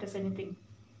name it as anything.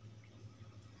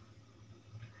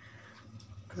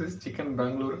 This is chicken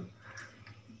Bangalore.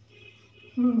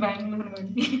 Bangalore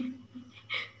maybe.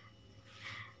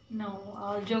 No,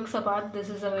 all jokes apart, this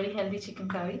is a very healthy chicken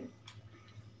curry.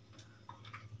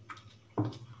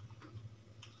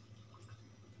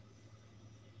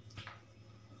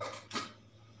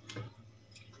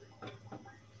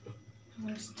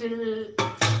 I'm still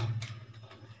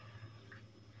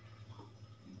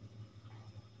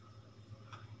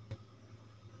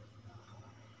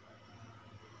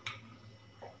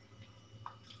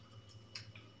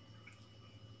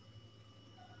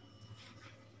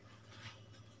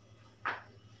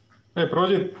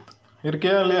ப்ரோஜித்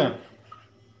இருக்கியா இல்லையா?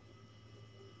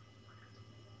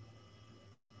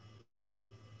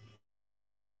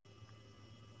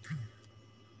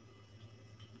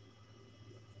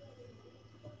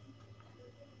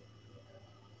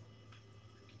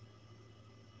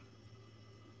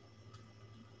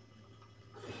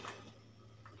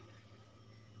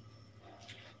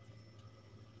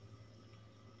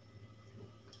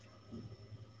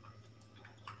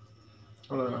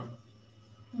 அவ்வளோதான்.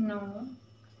 no.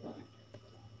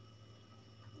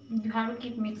 You have to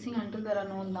keep mixing until there are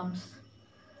no lumps.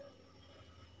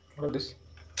 What is this?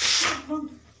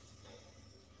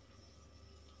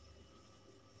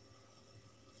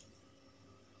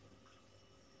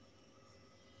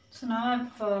 So now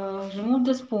I've removed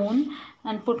the spoon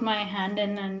and put my hand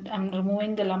in, and I'm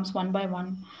removing the lumps one by one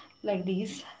like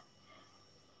these.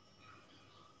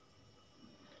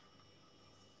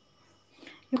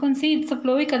 You can see it's a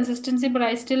flowy consistency, but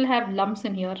I still have lumps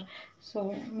in here,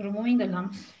 so I'm removing the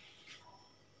lumps.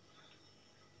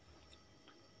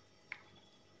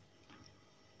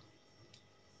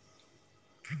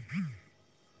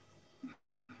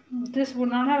 This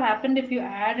would not have happened if you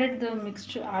added the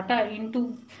mixture atta into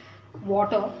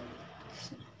water.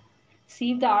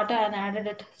 Sieve the atta and added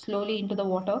it slowly into the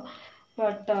water,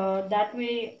 but that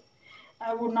way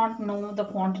I would not know the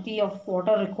quantity of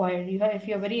water required.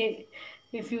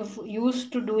 If you're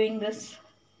used to doing this,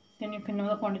 then you can know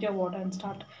the quantity of water and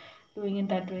start doing it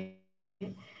that way.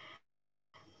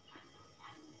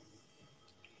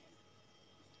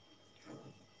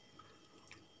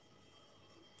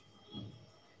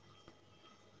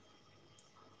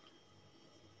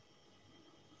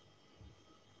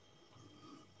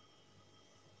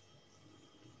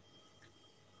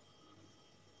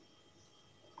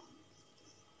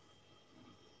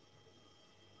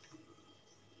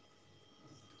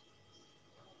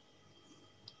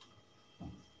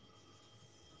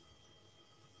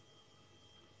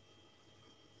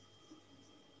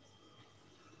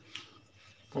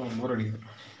 போர் அடிக்குது.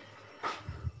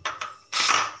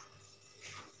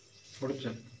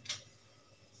 முடிச்சேன்.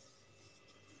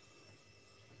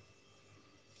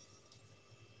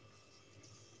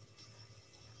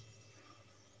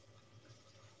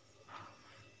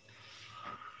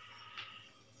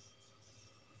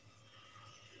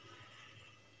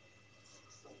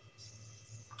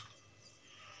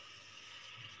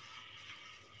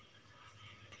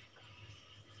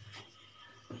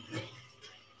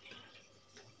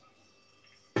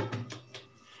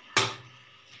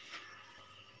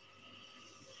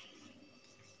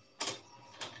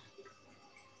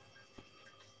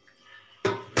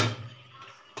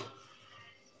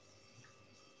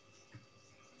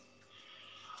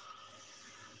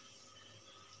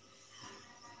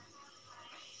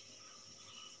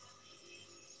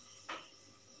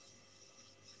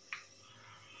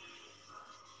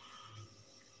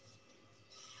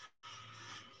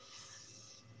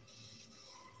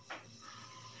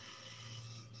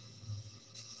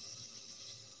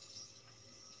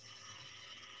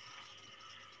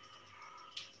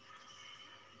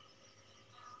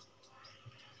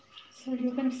 So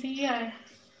you can see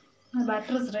my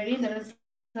batter is ready. There is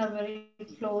a very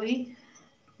flowy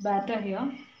batter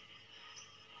here.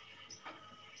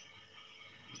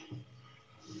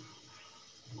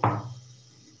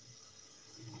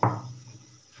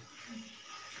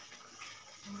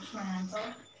 Wash my hands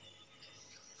out.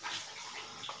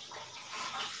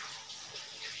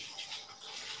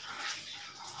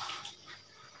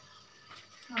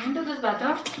 Now into this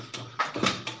batter,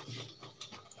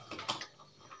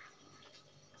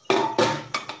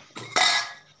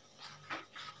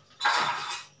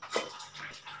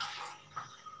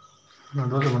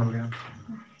 dosa பண்ண முடியும்.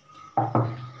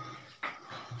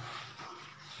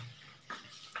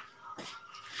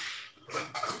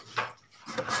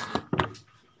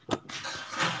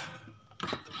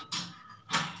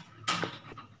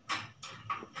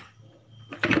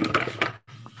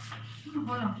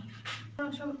 hold on.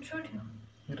 Show it here.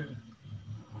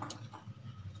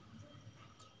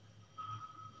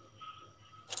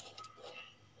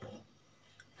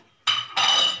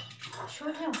 Show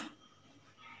it here.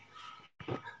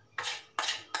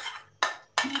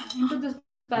 Into this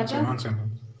batter,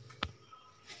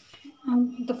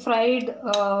 the fried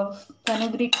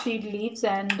fenugreek seed leaves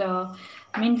and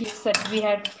mint leaves that we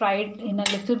had fried in a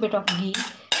little bit of ghee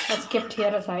that's kept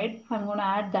here aside. I'm going to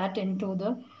add that into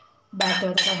the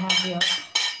batter that I have here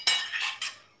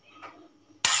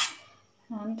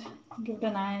and give it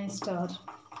a nice stir.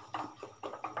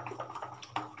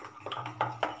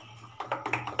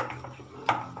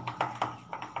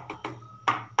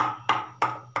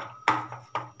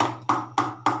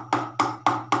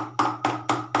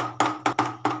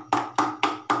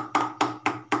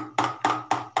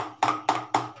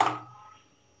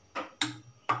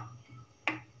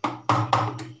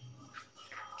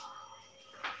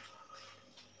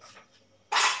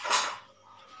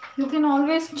 You can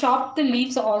always chop the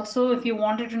leaves also if you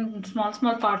want it in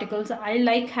small particles. I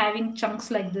like having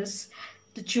chunks like this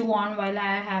to chew on while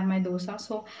I have my dosa,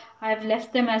 so I've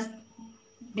left them as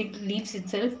big leaves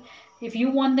itself. If you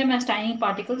want them as tiny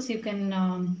particles, you can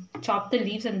chop the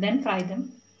leaves and then fry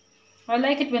them. I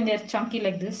like it when they're chunky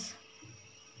like this.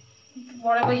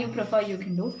 Whatever you prefer, you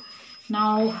can do.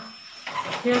 Now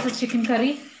here's the chicken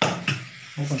curry.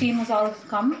 Steam has all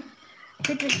come.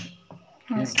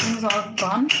 Steam is all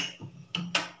gone,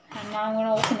 and now I'm going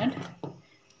to open it,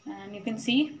 and you can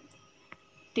see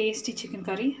tasty chicken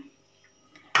curry.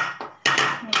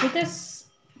 Now with this,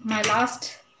 my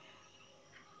last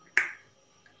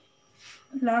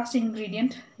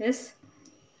ingredient is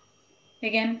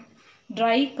again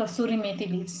dry kasuri methi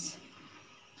leaves.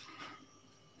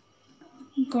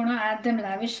 I'm going to add them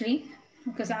lavishly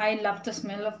because I love the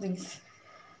smell of these.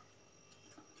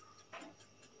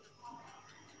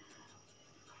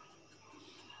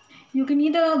 You can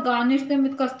either garnish them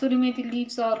with kasturi methi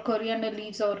leaves or coriander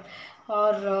leaves or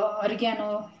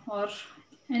oregano or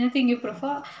anything you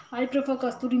prefer. I prefer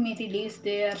kasturi methi leaves.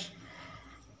 They are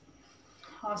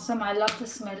awesome. I love the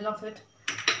smell of it.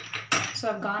 So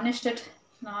I've garnished it.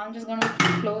 Now I'm just going to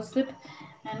close it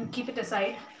and keep it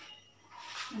aside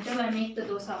until I make the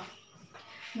dosa.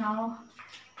 Now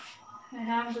I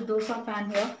have the dosa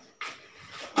pan here.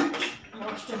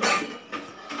 Washed it already.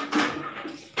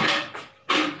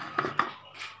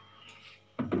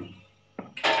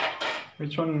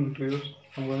 Which one to use?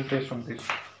 I'm going to taste one piece.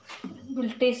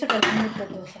 We'll taste it along with the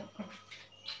dosa.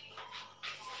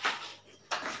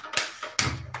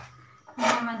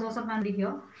 Now my dosa pan is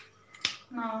here.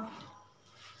 Now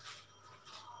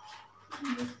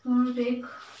I'm just going to take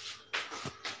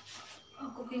a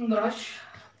cooking brush.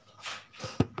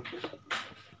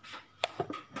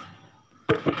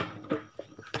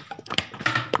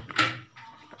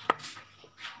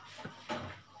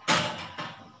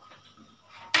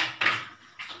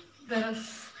 There is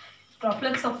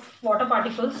droplets of water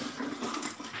particles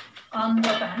on the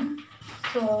pan,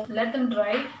 so let them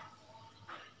dry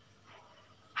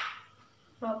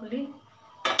properly.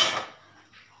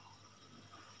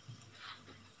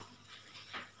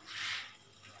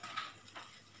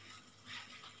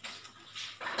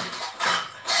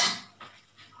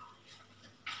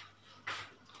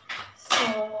 So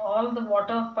all the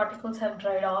water particles have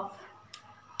dried off.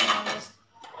 Now just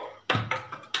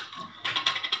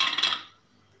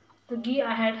the ghee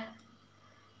I had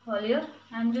earlier,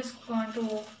 I'm just going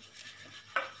to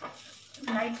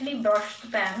lightly brush the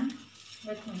pan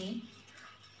with ghee.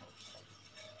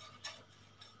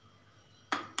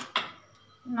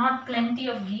 Not plenty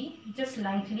of ghee, just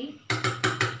lightly.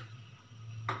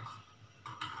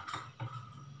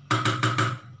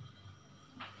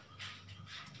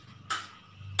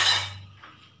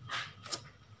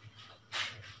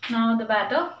 Now the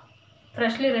batter.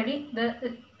 freshly ready.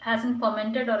 It hasn't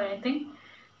fermented or anything.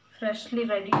 Freshly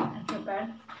ready and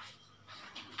prepared.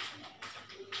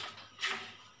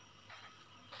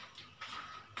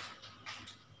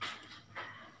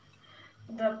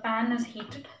 The pan is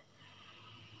heated.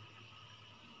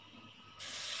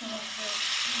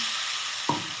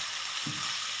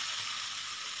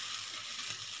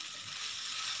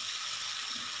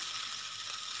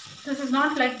 This is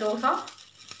not like dosa,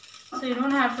 so you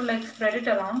don't have to like spread it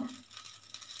around.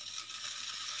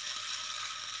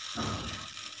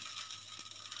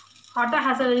 Atta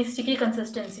has a very sticky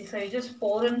consistency, so you just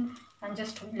pour in and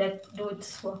just let do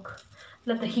its work.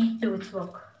 Let the heat do its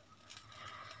work.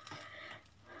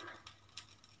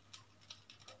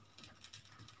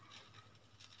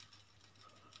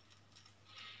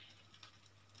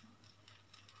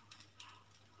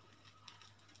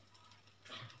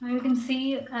 Now you can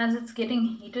see as it's getting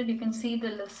heated, you can see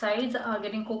the sides are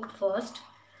getting cooked first.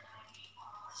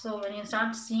 So when you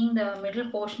start seeing the middle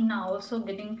portion also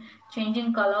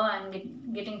changing color and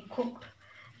getting cooked,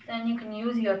 then you can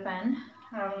use your pan.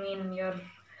 I mean your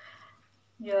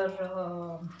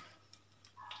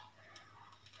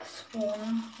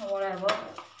spoon or whatever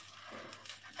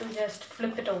to just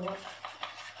flip it over.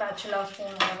 Spatula,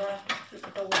 spoon, whatever, to flip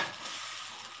it over.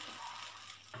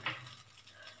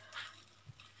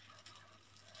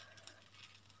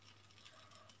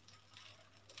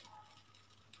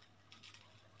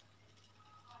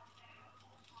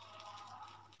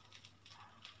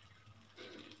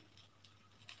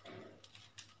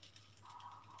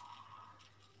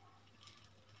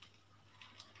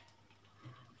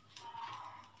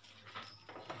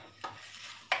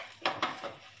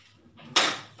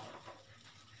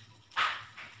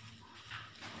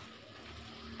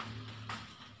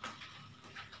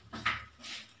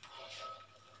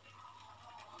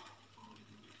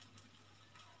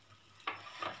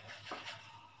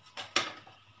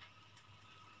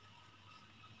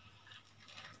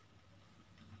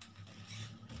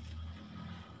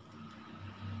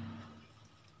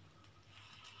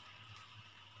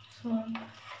 So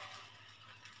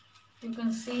you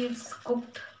can see it's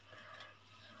cooked.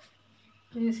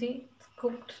 Do you see? It's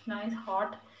cooked, nice,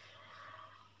 hot,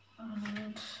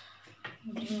 and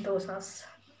green dosas.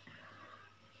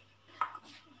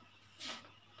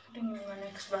 Putting in my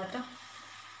next batter.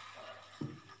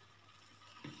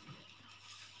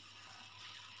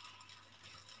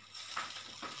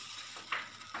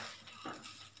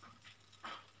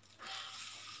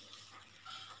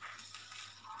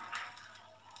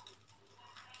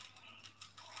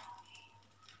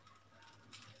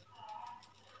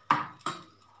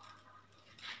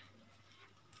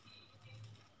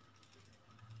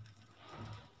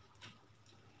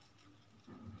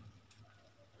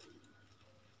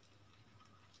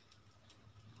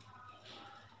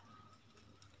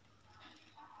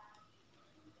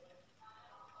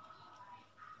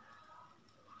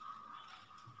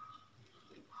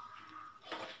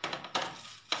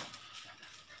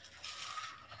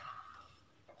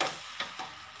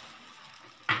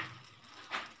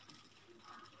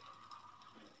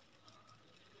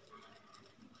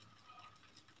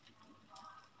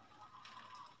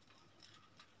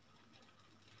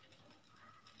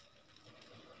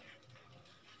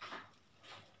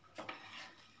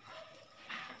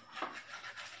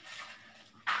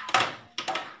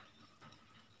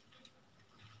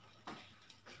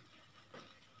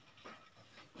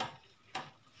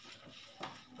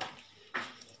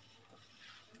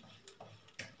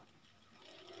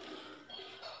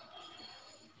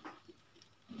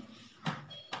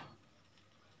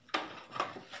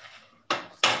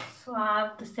 So I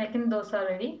have the second dosa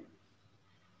ready.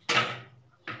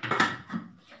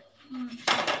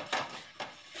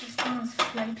 This one is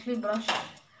slightly brushed.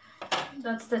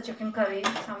 That's the chicken curry.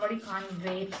 Somebody can't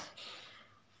wait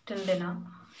till dinner.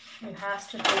 You has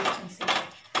to taste and see.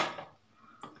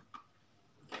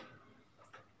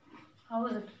 How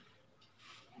is it?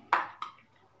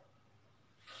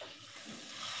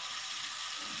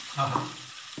 ஆமா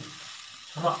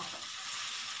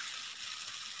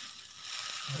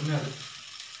அருமையாக இருக்கு.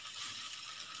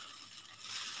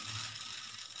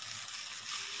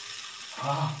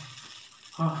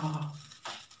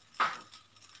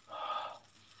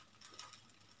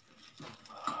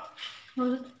 How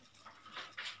is it?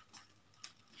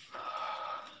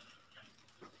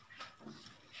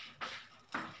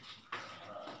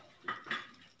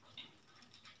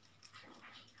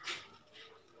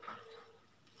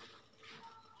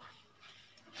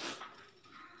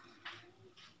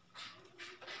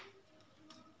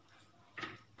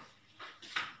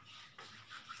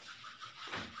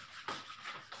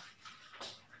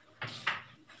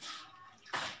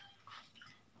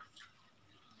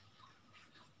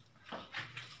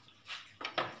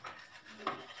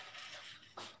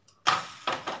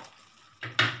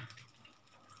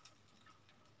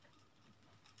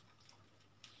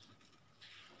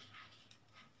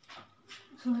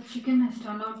 So the chicken has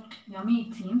turned out yummy,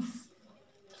 it seems.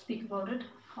 Speak about it.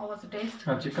 How was the taste?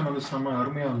 Chicken வந்து செம்ம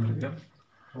அருமையாக வந்திருக்கு,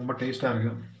 ரொம்ப டேஸ்ட்டாக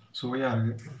இருக்குது, சுவையாக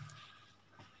இருக்குது.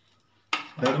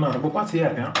 அதாவது நான் ரொம்ப பசியாக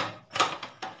இருக்கேன்,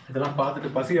 இதெல்லாம்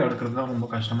பார்த்துட்டு பசியை அடுக்கிறது தான் ரொம்ப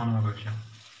கஷ்டமான ஒரு விஷயம்.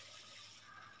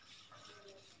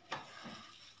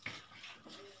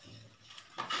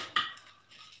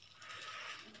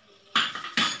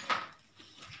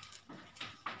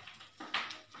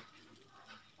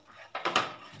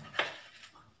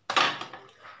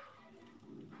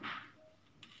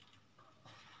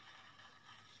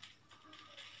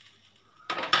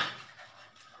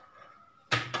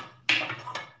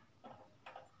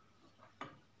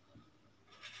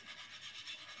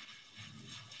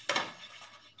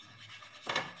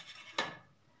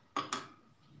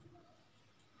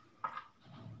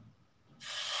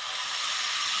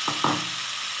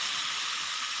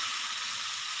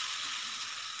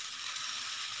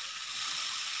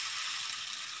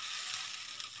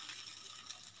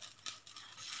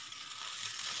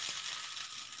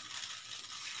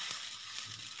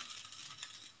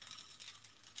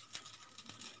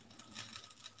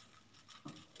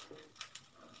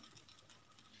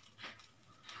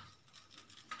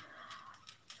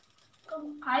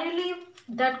 I believe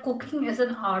that cooking is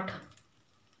an art,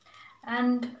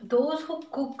 and those who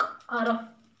cook are of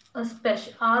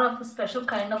a special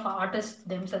kind of artist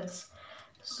themselves.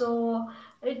 So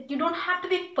you don't have to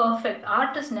be perfect.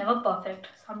 Art is never perfect.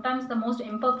 Sometimes the most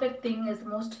imperfect thing is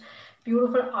the most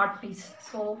beautiful art piece.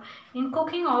 So in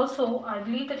cooking also, I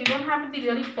believe that you don't have to be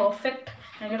really perfect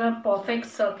and get a perfect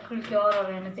circle here or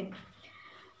anything.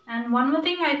 And one more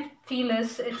thing I feel is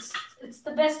it's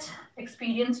the best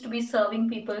experience to be serving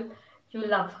people you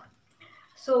love.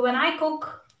 So when I cook,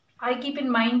 I keep in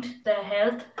mind the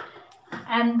health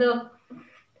and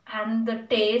the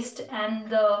taste and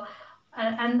the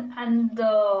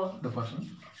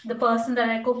person that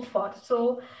I cook for. So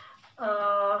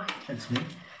It's me.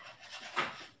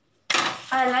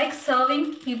 I like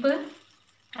serving people,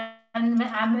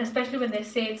 and especially when they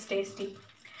say it's tasty.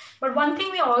 But one thing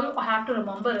we all have to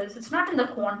remember is it's not in the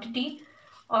quantity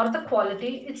or the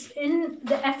quality, it's in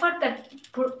the effort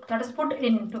that is put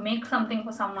in to make something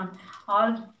for someone,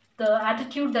 or the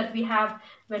attitude that we have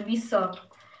when we serve.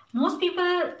 Most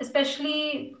people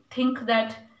especially think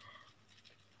that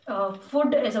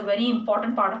food is a very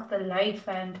important part of their life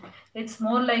and it's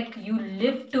more like you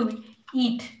live to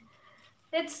eat.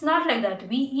 It's not like that.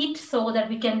 We eat so that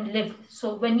we can live.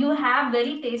 So when you have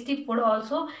very tasty food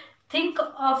also, think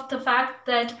of the fact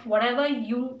that whatever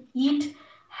you eat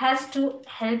has to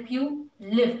help you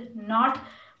live, not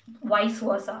vice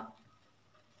versa.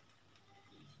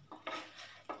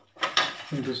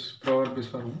 This proverb is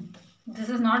for whom? This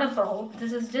is not a proverb.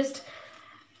 This is just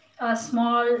a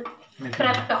small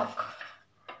prep talk.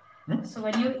 So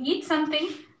when you eat something,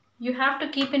 you have to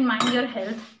keep in mind your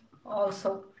health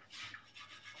also.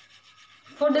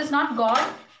 Food is not God.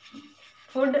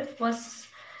 Food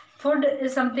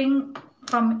is something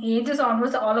from ages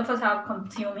onwards all of us have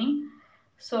consuming.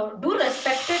 So do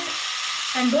respect it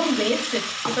and don't waste it,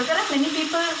 because there are many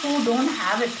people who don't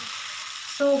have it.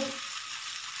 So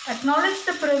acknowledge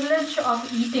the privilege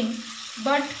of eating,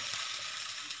 but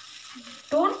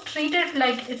don't treat it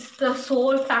like it's the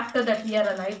sole factor that we are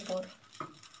alive for.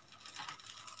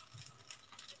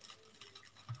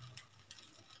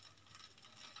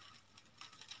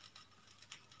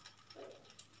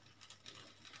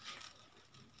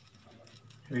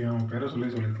 அவன் பேரை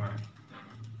சொல்லியிருப்பாங்க.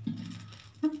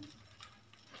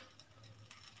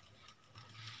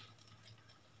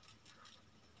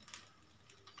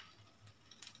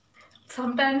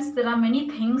 Sometimes there are many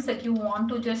things that you want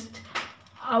to just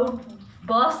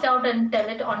burst out and tell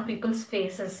it on people's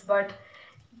faces, but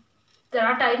there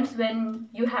are times when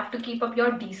you have to keep up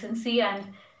your decency and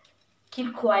keep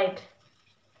quiet,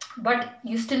 but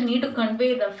you still need to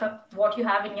convey what you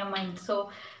have in your mind. So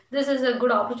this is a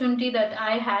good opportunity that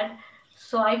I had,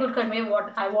 so I could convey what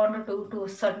I wanted to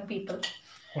certain people.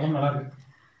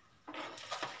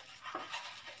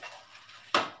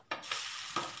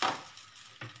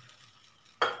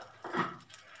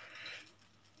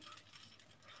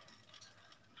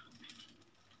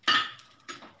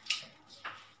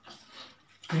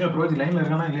 ப்ரோஜி லைன்ல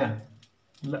இருக்கானா இல்லையா?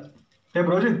 இல்ல.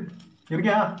 ப்ரோஜி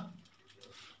இருக்கியா?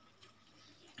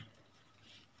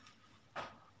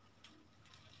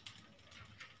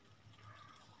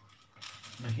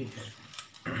 नहीं है.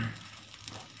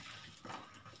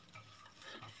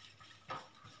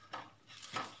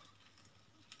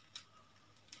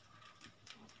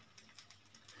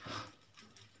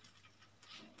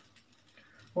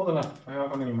 ಹೋಗಲ್ಲ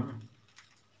ಯಾವಾಗ ನಿಲ್ಮ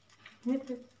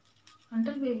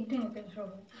Until we're eating, you can show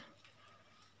it.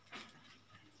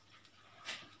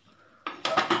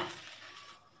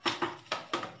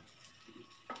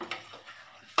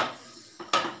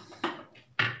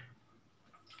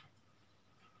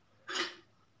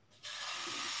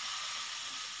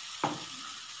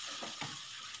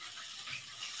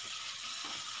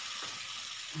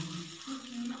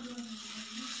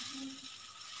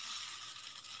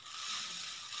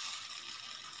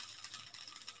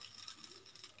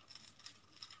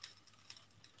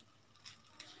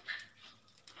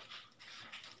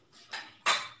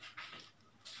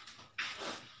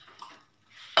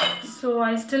 So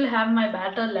I still have my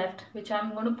batter left, which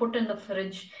I'm going to put in the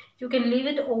fridge. You can leave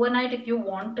it overnight if you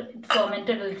want it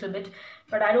fermented a little bit,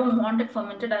 but I don't want it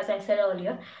fermented as I said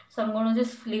earlier. So I'm going to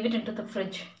just leave it into the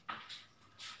fridge.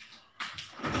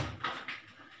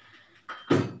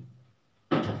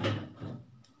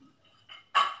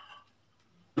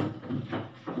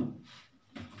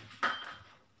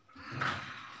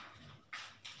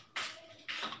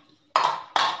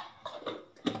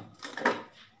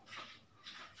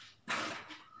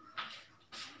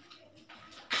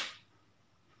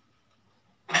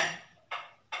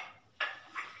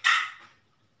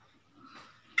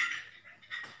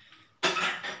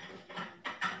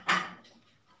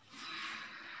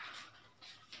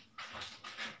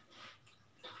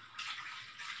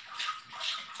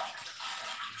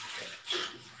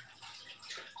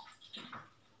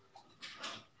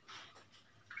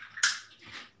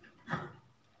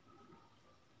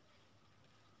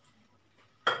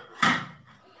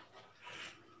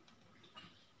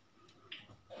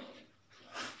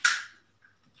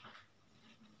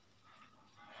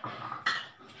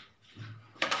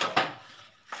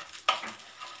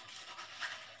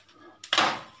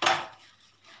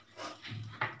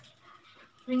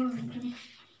 Bring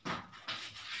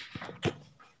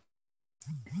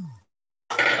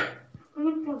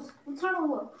it close. It's not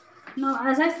over. Now,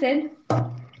 as I said,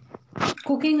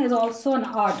 cooking is also an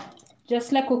art.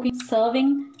 Just like cooking,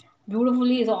 serving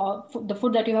beautifully is all, the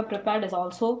food that you have prepared is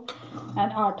also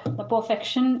an art. The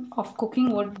perfection of cooking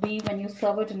would be when you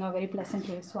serve it in a very pleasant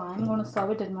way. So I'm going to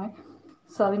serve it in my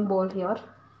serving bowl here.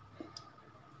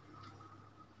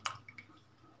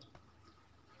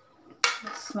 The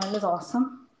smell is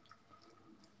awesome.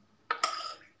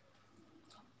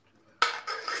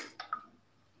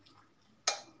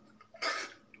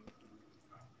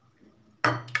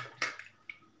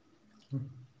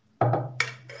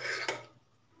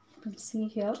 You can see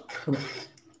here,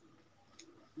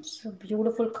 it's a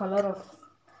beautiful color of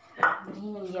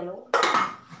green and yellow.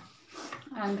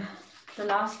 And the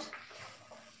last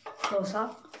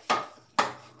dosa.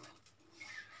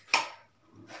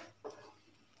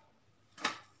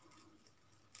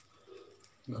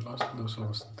 The last dosa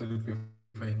was still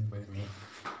fine by me.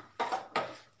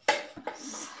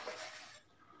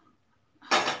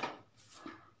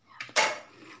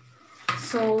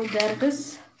 So there it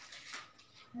is.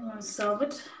 I'm going to serve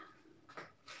it.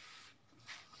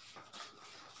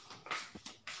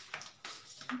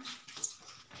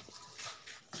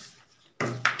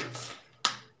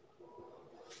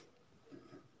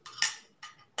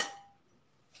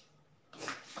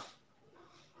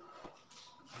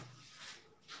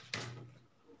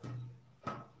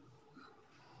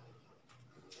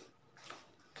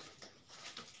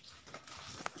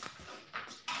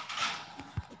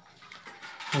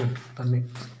 Thanni.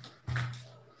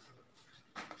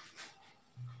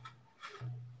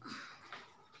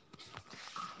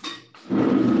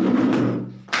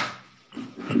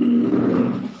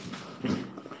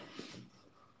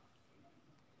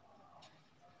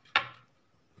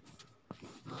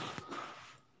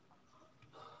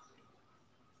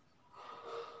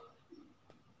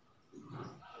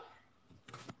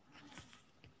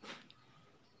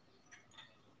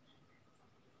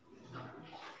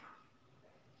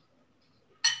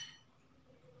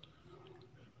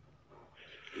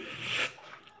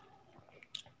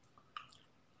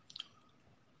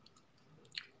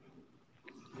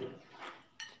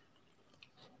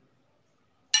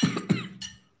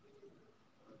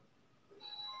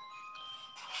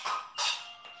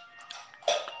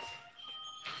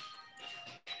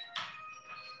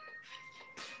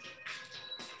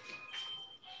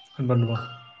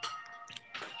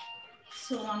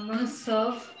 So I'm going to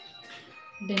serve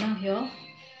dinner here.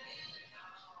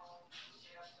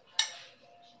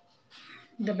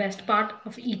 The best part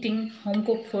of eating home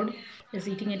cooked food is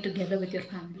eating it together with your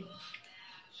family.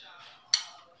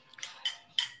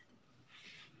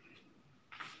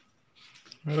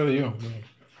 Where are you?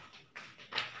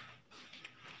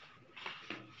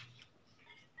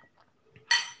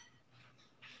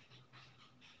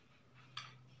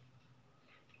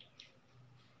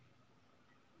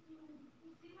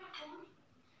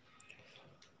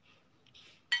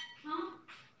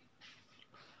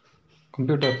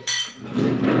 computer.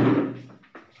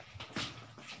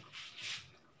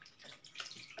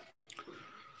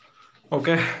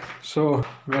 Okay, so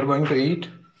we are going to eat.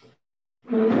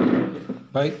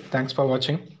 Bye. Thanks for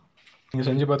watching. நீங்கள்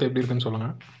செஞ்சு பார்த்து எப்படி இருக்குன்னு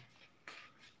சொல்லுங்கள்.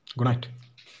 Good night.